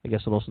 I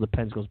guess it also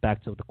depends, goes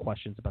back to the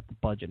questions about the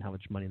budget and how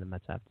much money the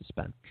Mets have to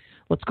spend.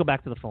 Let's go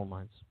back to the phone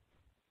lines.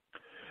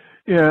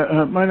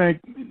 Yeah, my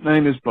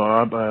name is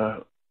Bob,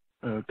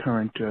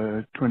 current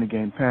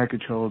 20-game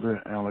package holder.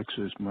 Alex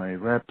is my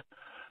rep.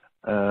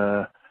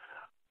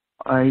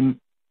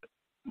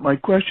 My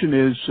question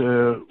is,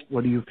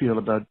 what do you feel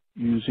about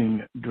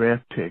using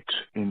draft picks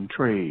in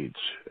trades,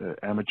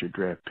 amateur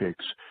draft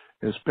picks,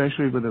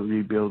 especially with a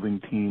rebuilding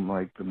team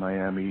like the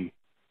Miami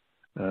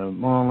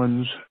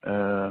Marlins?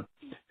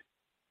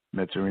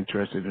 Mets are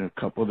interested in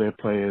a couple of their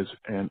players,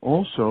 and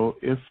also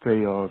if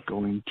they are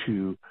going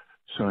to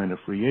sign a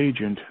free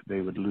agent,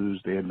 they would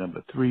lose their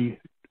number 3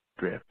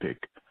 draft pick.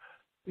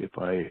 If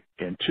I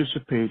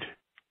anticipate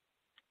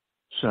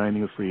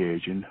signing a free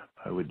agent,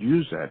 I would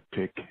use that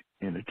pick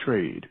in a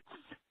trade,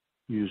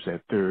 use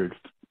that 3rd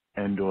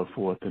and or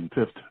 4th and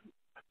 5th,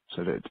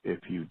 so that if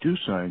you do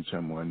sign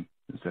someone,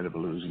 instead of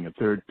losing a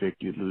 3rd pick,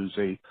 you'd lose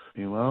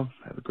well,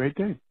 have a great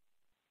day.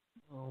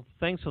 Well,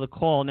 thanks for the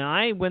call. Now,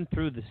 I went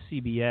through the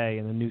CBA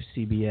and the new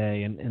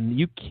CBA, and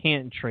you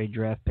can't trade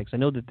draft picks. I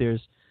know that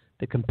there's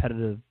the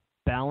competitive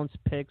balance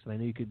picks, and I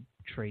know you could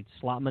trade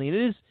slot money.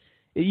 It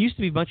used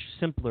to be much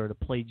simpler to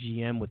play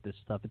GM with this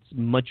stuff. It's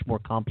much more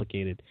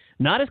complicated.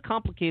 Not as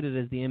complicated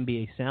as the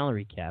NBA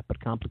salary cap, but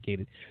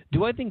complicated.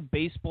 Do I think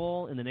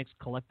baseball in the next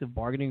collective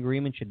bargaining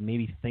agreement should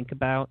maybe think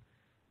about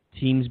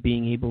teams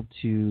being able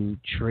to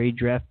trade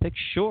draft picks?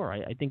 Sure.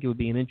 I think it would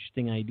be an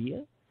interesting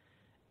idea.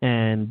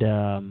 And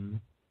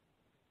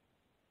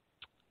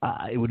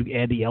it would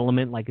add the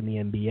element like in the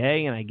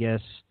NBA, and I guess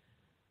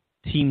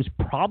teams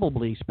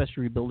probably,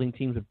 especially rebuilding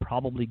teams, would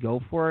probably go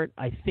for it.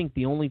 I think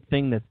the only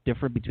thing that's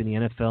different between the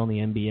NFL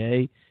and the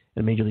NBA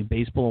and Major League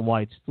Baseball, and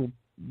why it still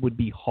would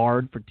be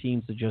hard for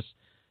teams to just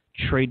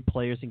trade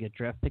players and get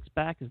draft picks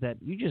back, is that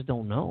you just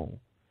don't know.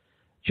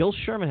 Joel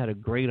Sherman had a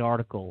great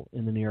article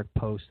in the New York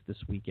Post this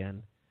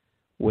weekend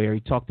where he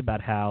talked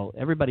about how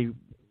everybody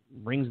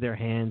wrings their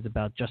hands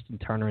about Justin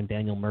Turner and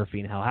Daniel Murphy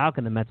and how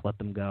can the Mets let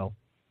them go.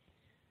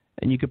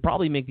 And you could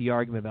probably make the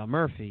argument about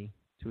Murphy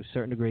to a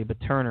certain degree, but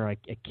Turner, I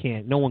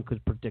can't. No one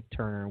could predict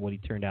Turner and what he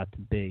turned out to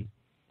be.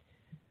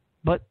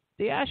 But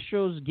the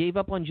Astros gave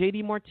up on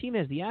J.D.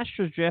 Martinez. The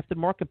Astros drafted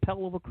Mark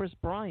Appel over Chris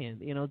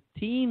Bryant. You know,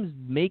 teams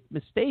make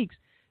mistakes.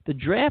 The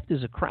draft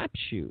is a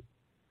crapshoot.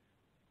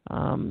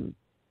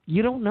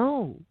 You don't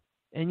know.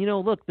 And, you know,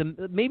 look,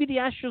 maybe the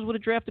Astros would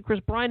have drafted Chris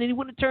Bryant, and he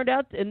wouldn't have turned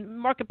out, and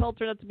Mark Appel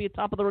turned out to be a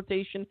top of the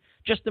rotation,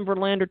 Justin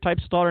Verlander type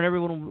starter, and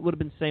everyone would have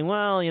been saying,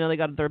 well, you know, they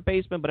got a third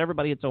baseman, but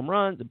everybody hits home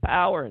runs and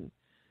power, and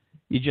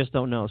you just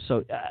don't know.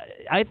 So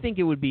I think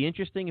it would be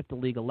interesting if the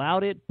league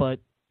allowed it,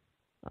 but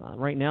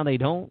right now they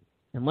don't,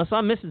 unless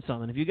I'm missing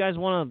something. If you guys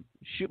want to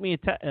shoot me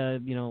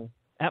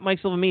at Mike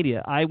Silva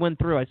Media, I went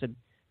through, I said,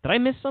 did I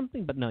miss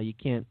something? But no, you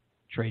can't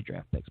trade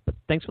draft picks. But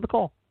thanks for the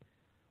call.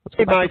 Let's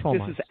go back to the phone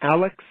lines. This is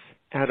Alex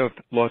out of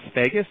Las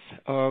Vegas.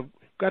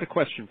 Got a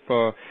question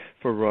for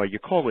your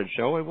call-in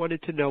show. I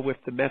wanted to know if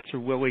the Mets are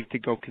willing to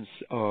go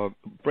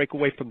break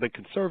away from the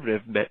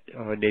conservative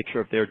nature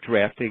of their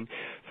drafting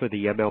for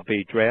the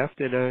MLB draft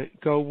and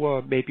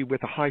go maybe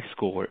with a high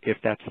schooler if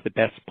that's the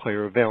best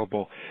player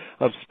available.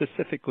 I'm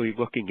specifically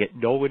looking at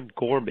Nolan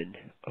Gorman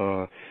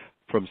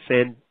from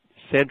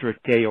Sandra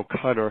Day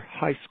O'Connor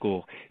High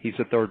School. He's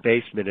a third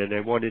baseman, and I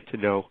wanted to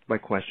know, my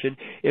question,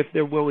 if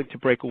they're willing to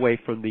break away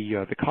from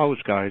the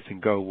college guys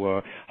and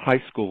go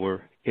high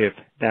schooler if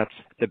that's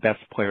the best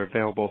player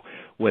available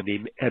when the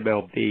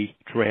MLB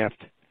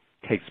draft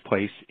takes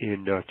place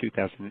in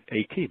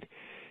 2018.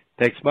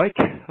 Thanks, Mike.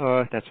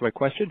 That's my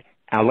question.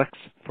 Alex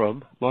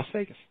from Las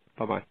Vegas.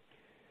 Bye-bye.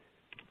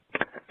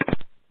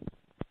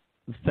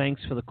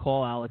 Thanks for the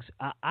call, Alex.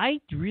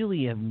 I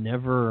really have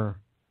never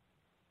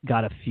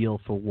got a feel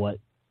for what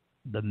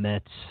the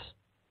Mets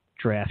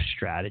draft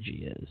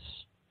strategy is.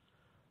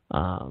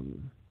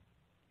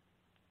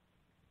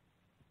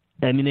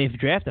 I mean, they've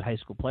drafted high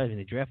school players. I mean,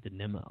 they drafted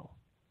Nimmo.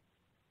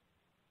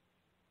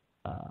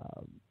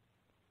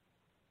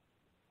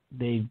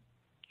 They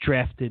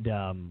drafted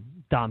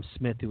Dom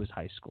Smith, who was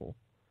high school.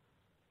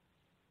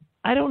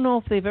 I don't know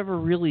if they've ever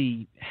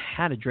really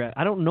had a draft.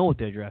 I don't know what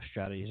their draft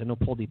strategy is. I know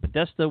Paul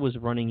DePodesta was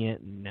running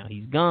it, and now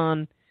he's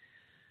gone.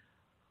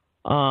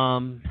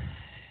 Adam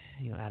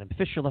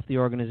Fisher left the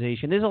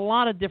organization. There's a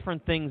lot of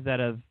different things that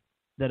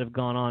have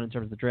gone on in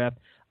terms of the draft.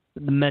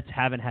 The Mets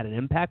haven't had an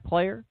impact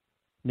player.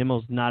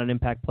 Nimmo's not an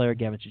impact player.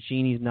 Gavin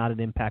Cecchini's not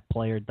an impact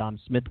player. Dom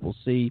Smith, we'll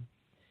see.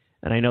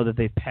 And I know that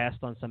they've passed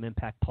on some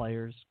impact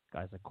players,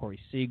 guys like Corey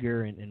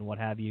Seager and what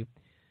have you.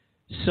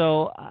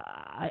 So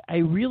I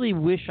really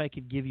wish I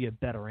could give you a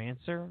better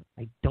answer.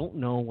 I don't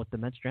know what the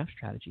Mets draft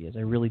strategy is.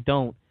 I really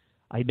don't.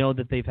 I know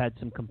that they've had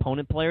some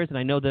component players, and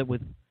I know that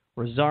with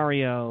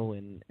Rosario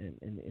and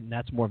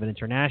that's more of an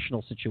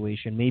international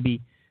situation.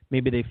 Maybe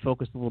they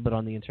focused a little bit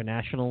on the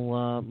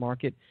international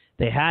market.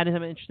 They had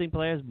some interesting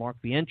players, Mark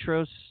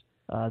Vientros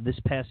this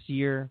past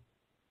year.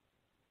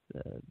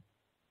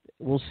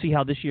 We'll see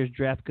how this year's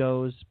draft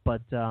goes,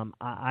 but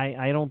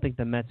I don't think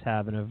the Mets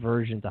have an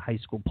aversion to high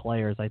school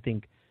players. I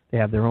think they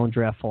have their own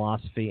draft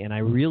philosophy, and I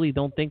really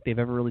don't think they've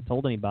ever really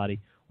told anybody,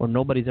 or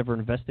nobody's ever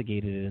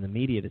investigated it in the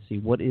media to see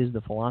what is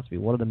the philosophy,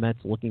 what are the Mets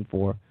looking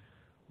for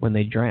when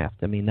they draft.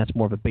 I mean, that's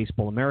more of a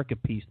Baseball America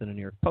piece than a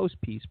New York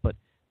Post piece, but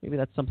maybe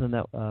that's something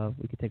that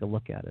we could take a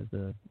look at as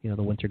the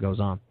winter goes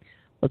on.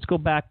 Let's go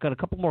back. Got a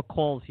couple more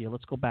calls here.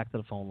 Let's go back to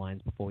the phone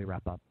lines before we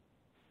wrap up.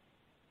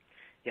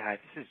 Yeah, hi,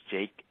 this is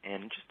Jake,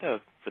 and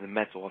just for the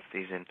Mets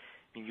offseason,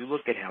 I mean, you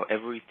look at how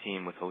every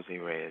team with Jose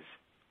Reyes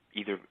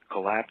either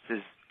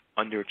collapses,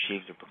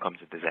 underachieves, or becomes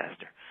a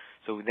disaster.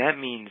 So that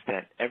means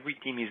that every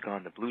team he's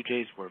gone, the Blue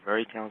Jays were a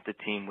very talented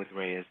team with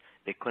Reyes.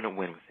 They couldn't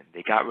win with him.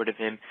 They got rid of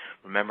him.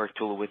 Remember,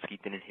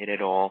 Tulowitzki didn't hit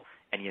at all,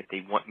 and yet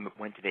they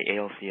went to the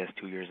ALCS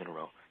 2 years in a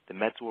row. The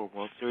Mets were a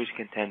World Series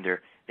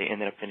contender. They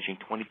ended up finishing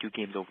 22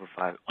 games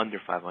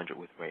under 500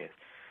 with Reyes.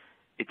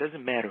 It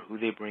doesn't matter who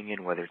they bring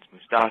in, whether it's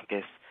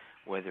Moustakas,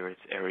 whether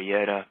it's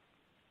Arrieta.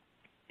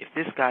 If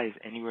this guy is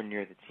anywhere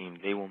near the team,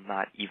 they will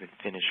not even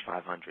finish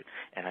 500.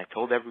 And I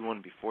told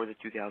everyone before the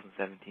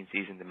 2017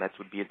 season the Mets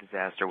would be a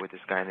disaster with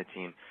this guy on the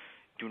team.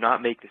 Do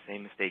not make the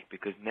same mistake,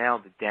 because now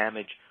the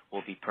damage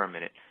will be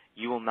permanent.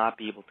 You will not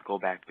be able to go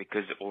back,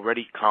 because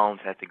already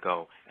Collins had to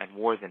go, and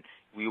Worthen,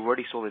 we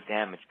already saw the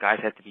damage. Guys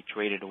had to be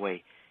traded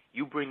away.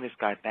 You bring this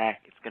guy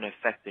back, it's going to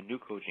affect the new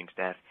coaching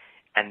staff,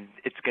 and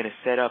it's going to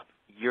set up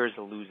years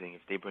of losing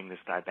if they bring this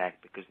guy back,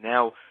 because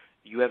now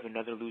you have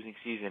another losing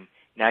season.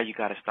 Now you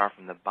got to start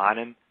from the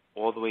bottom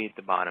all the way at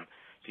the bottom.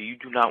 So you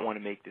do not want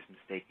to make this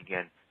mistake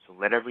again. So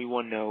let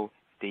everyone know,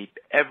 if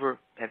they ever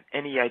have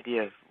any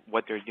idea of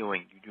what they're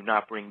doing, you do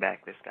not bring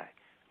back this guy.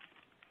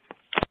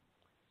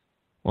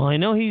 Well, I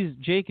know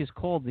Jake is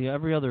called the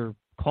every other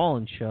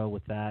call-in show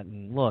with that,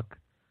 and look,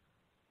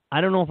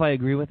 I don't know if I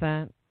agree with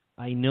that.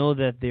 I know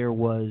that there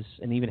was,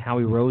 and even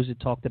Howie Rose had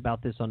talked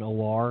about this on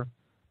WOR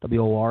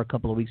a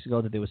couple of weeks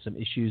ago, that there was some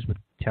issues with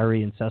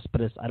Terry and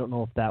Cespedes. I don't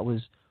know if that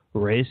was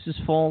Reyes'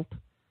 fault.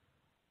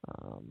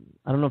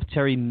 I don't know if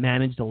Terry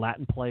managed the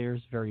Latin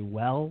players very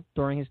well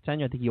during his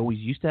tenure. I think he always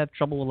used to have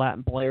trouble with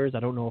Latin players. I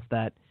don't know if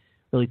that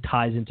really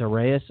ties into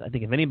Reyes. I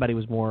think if anybody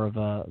was more of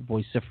a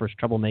vociferous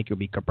troublemaker, it would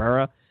be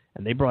Cabrera,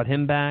 and they brought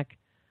him back.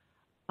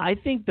 I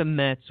think the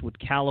Mets, with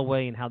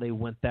Callaway and how they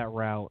went that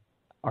route,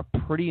 are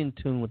pretty in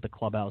tune with the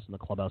clubhouse and the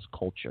clubhouse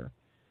culture.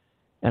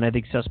 And I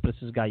think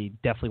Cespedes is a guy you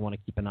definitely want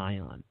to keep an eye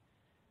on.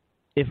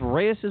 If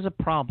Reyes is a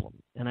problem,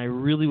 and I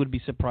really would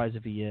be surprised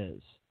if he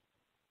is,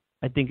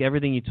 I think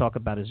everything you talk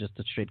about is just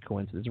a straight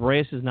coincidence.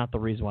 Reyes is not the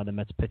reason why the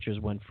Mets pitchers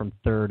went from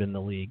third in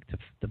the league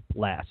to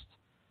last.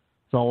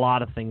 There's a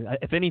lot of things.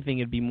 If anything,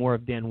 it'd be more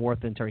of Dan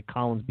Worth and Terry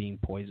Collins being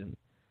poisoned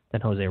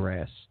than Jose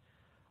Reyes.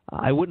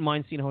 I wouldn't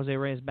mind seeing Jose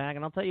Reyes back,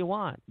 and I'll tell you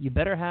what. You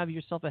better have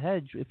yourself a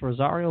hedge if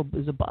Rosario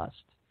is a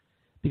bust.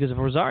 Because if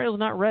Rosario's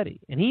not ready,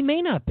 and he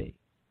may not be,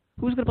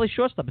 who's going to play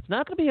shortstop? It's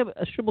not going to be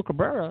a Asdrubal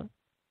Cabrera.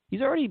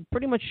 He's already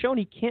pretty much shown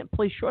he can't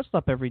play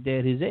shortstop every day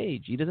at his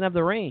age. He doesn't have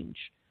the range.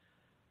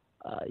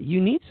 You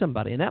need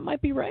somebody, and that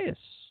might be Reyes.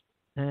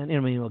 And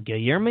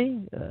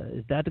Guillermo,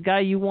 is that the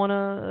guy you want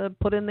to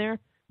put in there?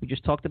 We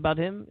just talked about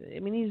him. I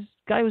mean, he's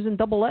a guy who's in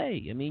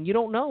Double-A. I mean, you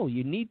don't know.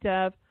 You need to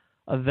have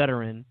a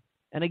veteran.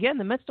 And again,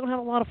 the Mets don't have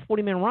a lot of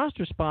 40-man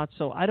roster spots,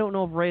 so I don't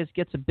know if Reyes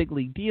gets a big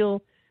league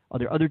deal. Are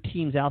there other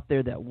teams out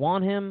there that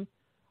want him?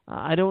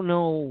 I don't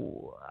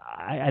know.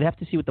 I'd have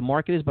to see what the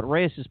market is, but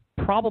Reyes is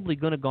probably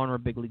going to garner a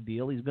big league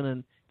deal. He's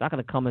not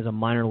going to come as a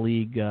minor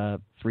league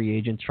free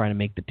agent trying to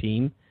make the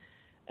team.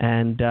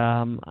 And,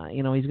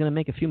 he's going to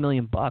make a few $1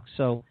 million.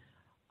 So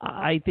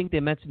I think the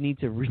Mets need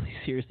to really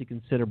seriously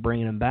consider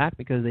bringing him back,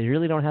 because they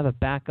really don't have a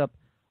backup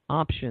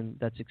option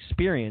that's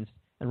experienced.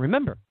 And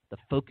remember, the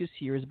focus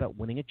here is about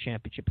winning a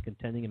championship,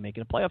 contending, and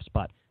making a playoff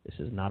spot. This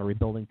is not a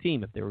rebuilding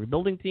team. If they're a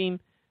rebuilding team,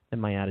 then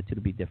my attitude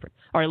would be different.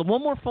 All right,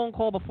 one more phone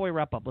call before we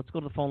wrap up. Let's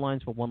go to the phone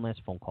lines for one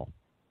last phone call.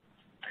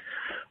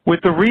 With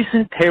the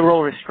recent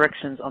payroll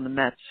restrictions on the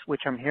Mets,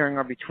 which I'm hearing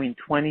are between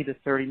 $20 to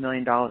 $30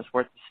 million worth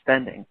of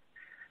spending,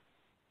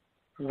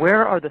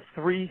 where are the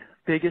three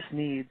biggest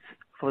needs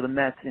for the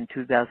Mets in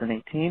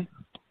 2018?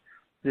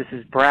 This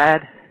is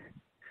Brad.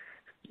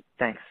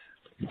 Thanks.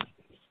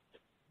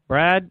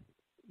 Brad,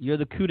 you're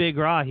the coup de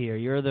grace here.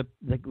 You're the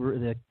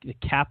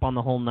cap on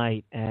the whole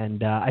night.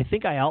 And I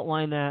think I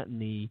outlined that in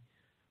the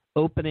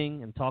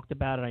opening and talked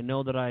about it. I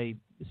know that I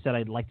said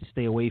I'd like to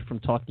stay away from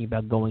talking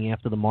about going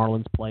after the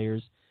Marlins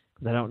players,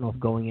 because I don't know if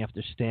going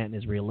after Stanton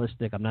is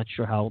realistic. I'm not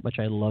sure how much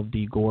I love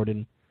D.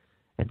 Gordon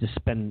and to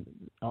spend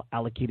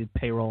allocated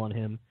payroll on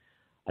him.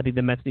 I think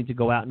the Mets need to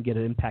go out and get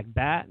an impact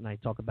bat, and I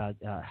talk about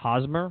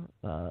Hosmer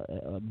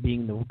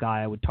being the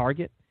guy I would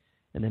target,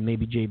 and then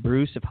maybe Jay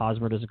Bruce if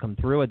Hosmer doesn't come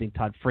through. I think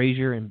Todd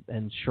Frazier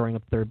and shoring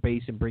up third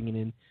base and bringing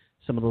in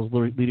some of those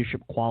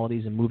leadership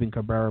qualities and moving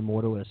Cabrera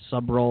more to a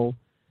sub-role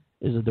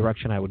is the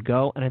direction I would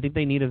go. And I think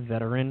they need a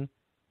veteran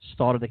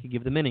starter that could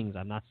give them innings.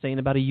 I'm not saying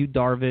about a Yu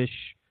Darvish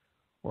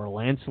or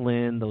Lance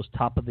Lynn, those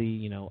top of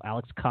the,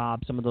 Alex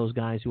Cobb, some of those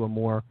guys who are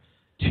more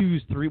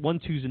 1,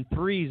 2s, and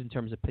 3s in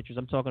terms of pitchers.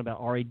 I'm talking about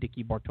R.A.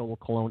 Dickey, Bartolo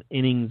Colon,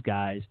 innings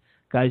guys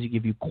who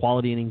give you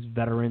quality innings,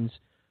 veterans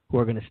who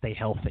are going to stay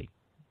healthy.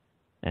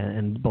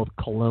 And both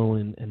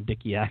Colon and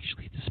Dickey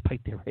actually,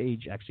 despite their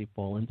age, actually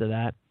fall into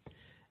that.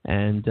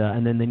 And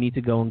then they need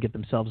to go and get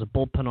themselves a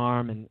bullpen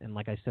arm. And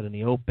like I said in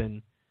the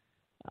open,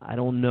 I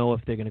don't know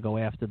if they're going to go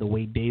after the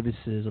Wade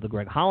Davises or the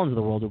Greg Hollands of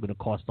the world who are going to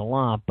cost a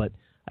lot, but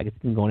I could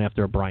see them going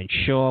after a Brian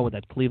Shaw with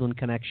that Cleveland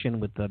connection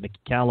with Mickey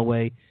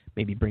Callaway.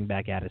 Maybe bring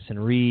back Addison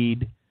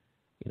Reed.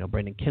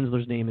 Brandon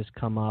Kinsler's name has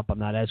come up. I'm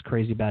not as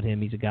crazy about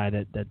him. He's a guy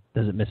that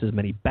doesn't miss as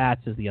many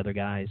bats as the other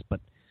guys. But,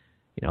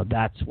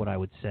 that's what I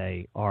would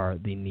say are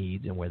the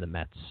needs and where the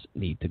Mets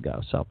need to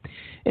go. So,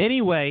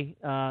 anyway,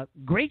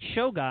 great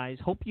show, guys.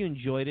 Hope you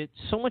enjoyed it.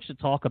 So much to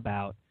talk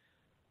about.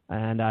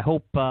 And I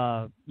hope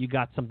you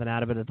got something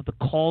out of it. I thought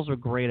the calls were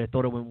great. I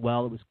thought it went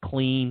well. It was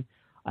clean.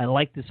 I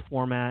like this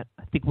format.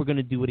 I think we're going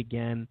to do it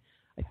again.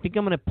 I think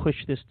I'm going to push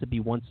this to be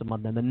once a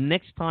month. And the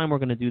next time we're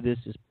going to do this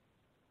is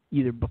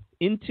either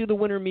into the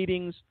winter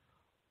meetings,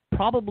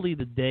 probably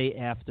the day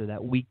after,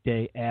 that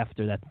weekday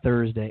after, that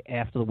Thursday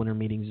after the winter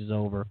meetings is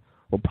over.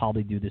 We'll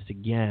probably do this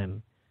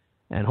again.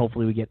 And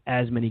hopefully we get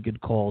as many good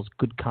calls,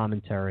 good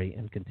commentary,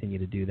 and continue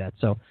to do that.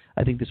 So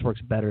I think this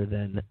works better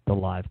than the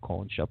live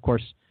call-in show. Of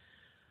course,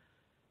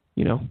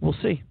 we'll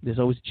see. There's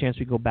always a chance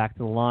we go back to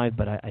the live,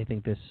 but I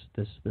think this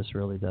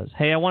really does.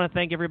 Hey, I want to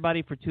thank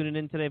everybody for tuning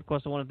in today. Of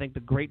course, I want to thank the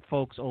great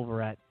folks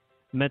over at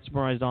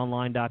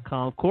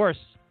MetsMemorizedOnline.com. Of course,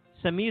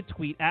 send me a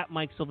tweet at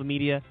Mike Silva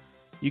Media.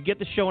 You get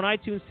the show on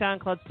iTunes,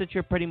 SoundCloud,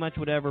 Stitcher, pretty much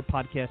whatever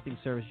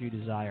podcasting service you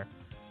desire.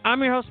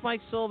 I'm your host,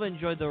 Mike Silva.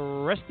 Enjoy the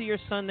rest of your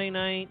Sunday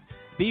night.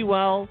 Be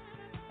well,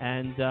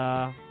 and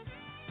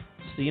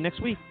see you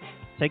next week.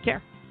 Take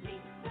care.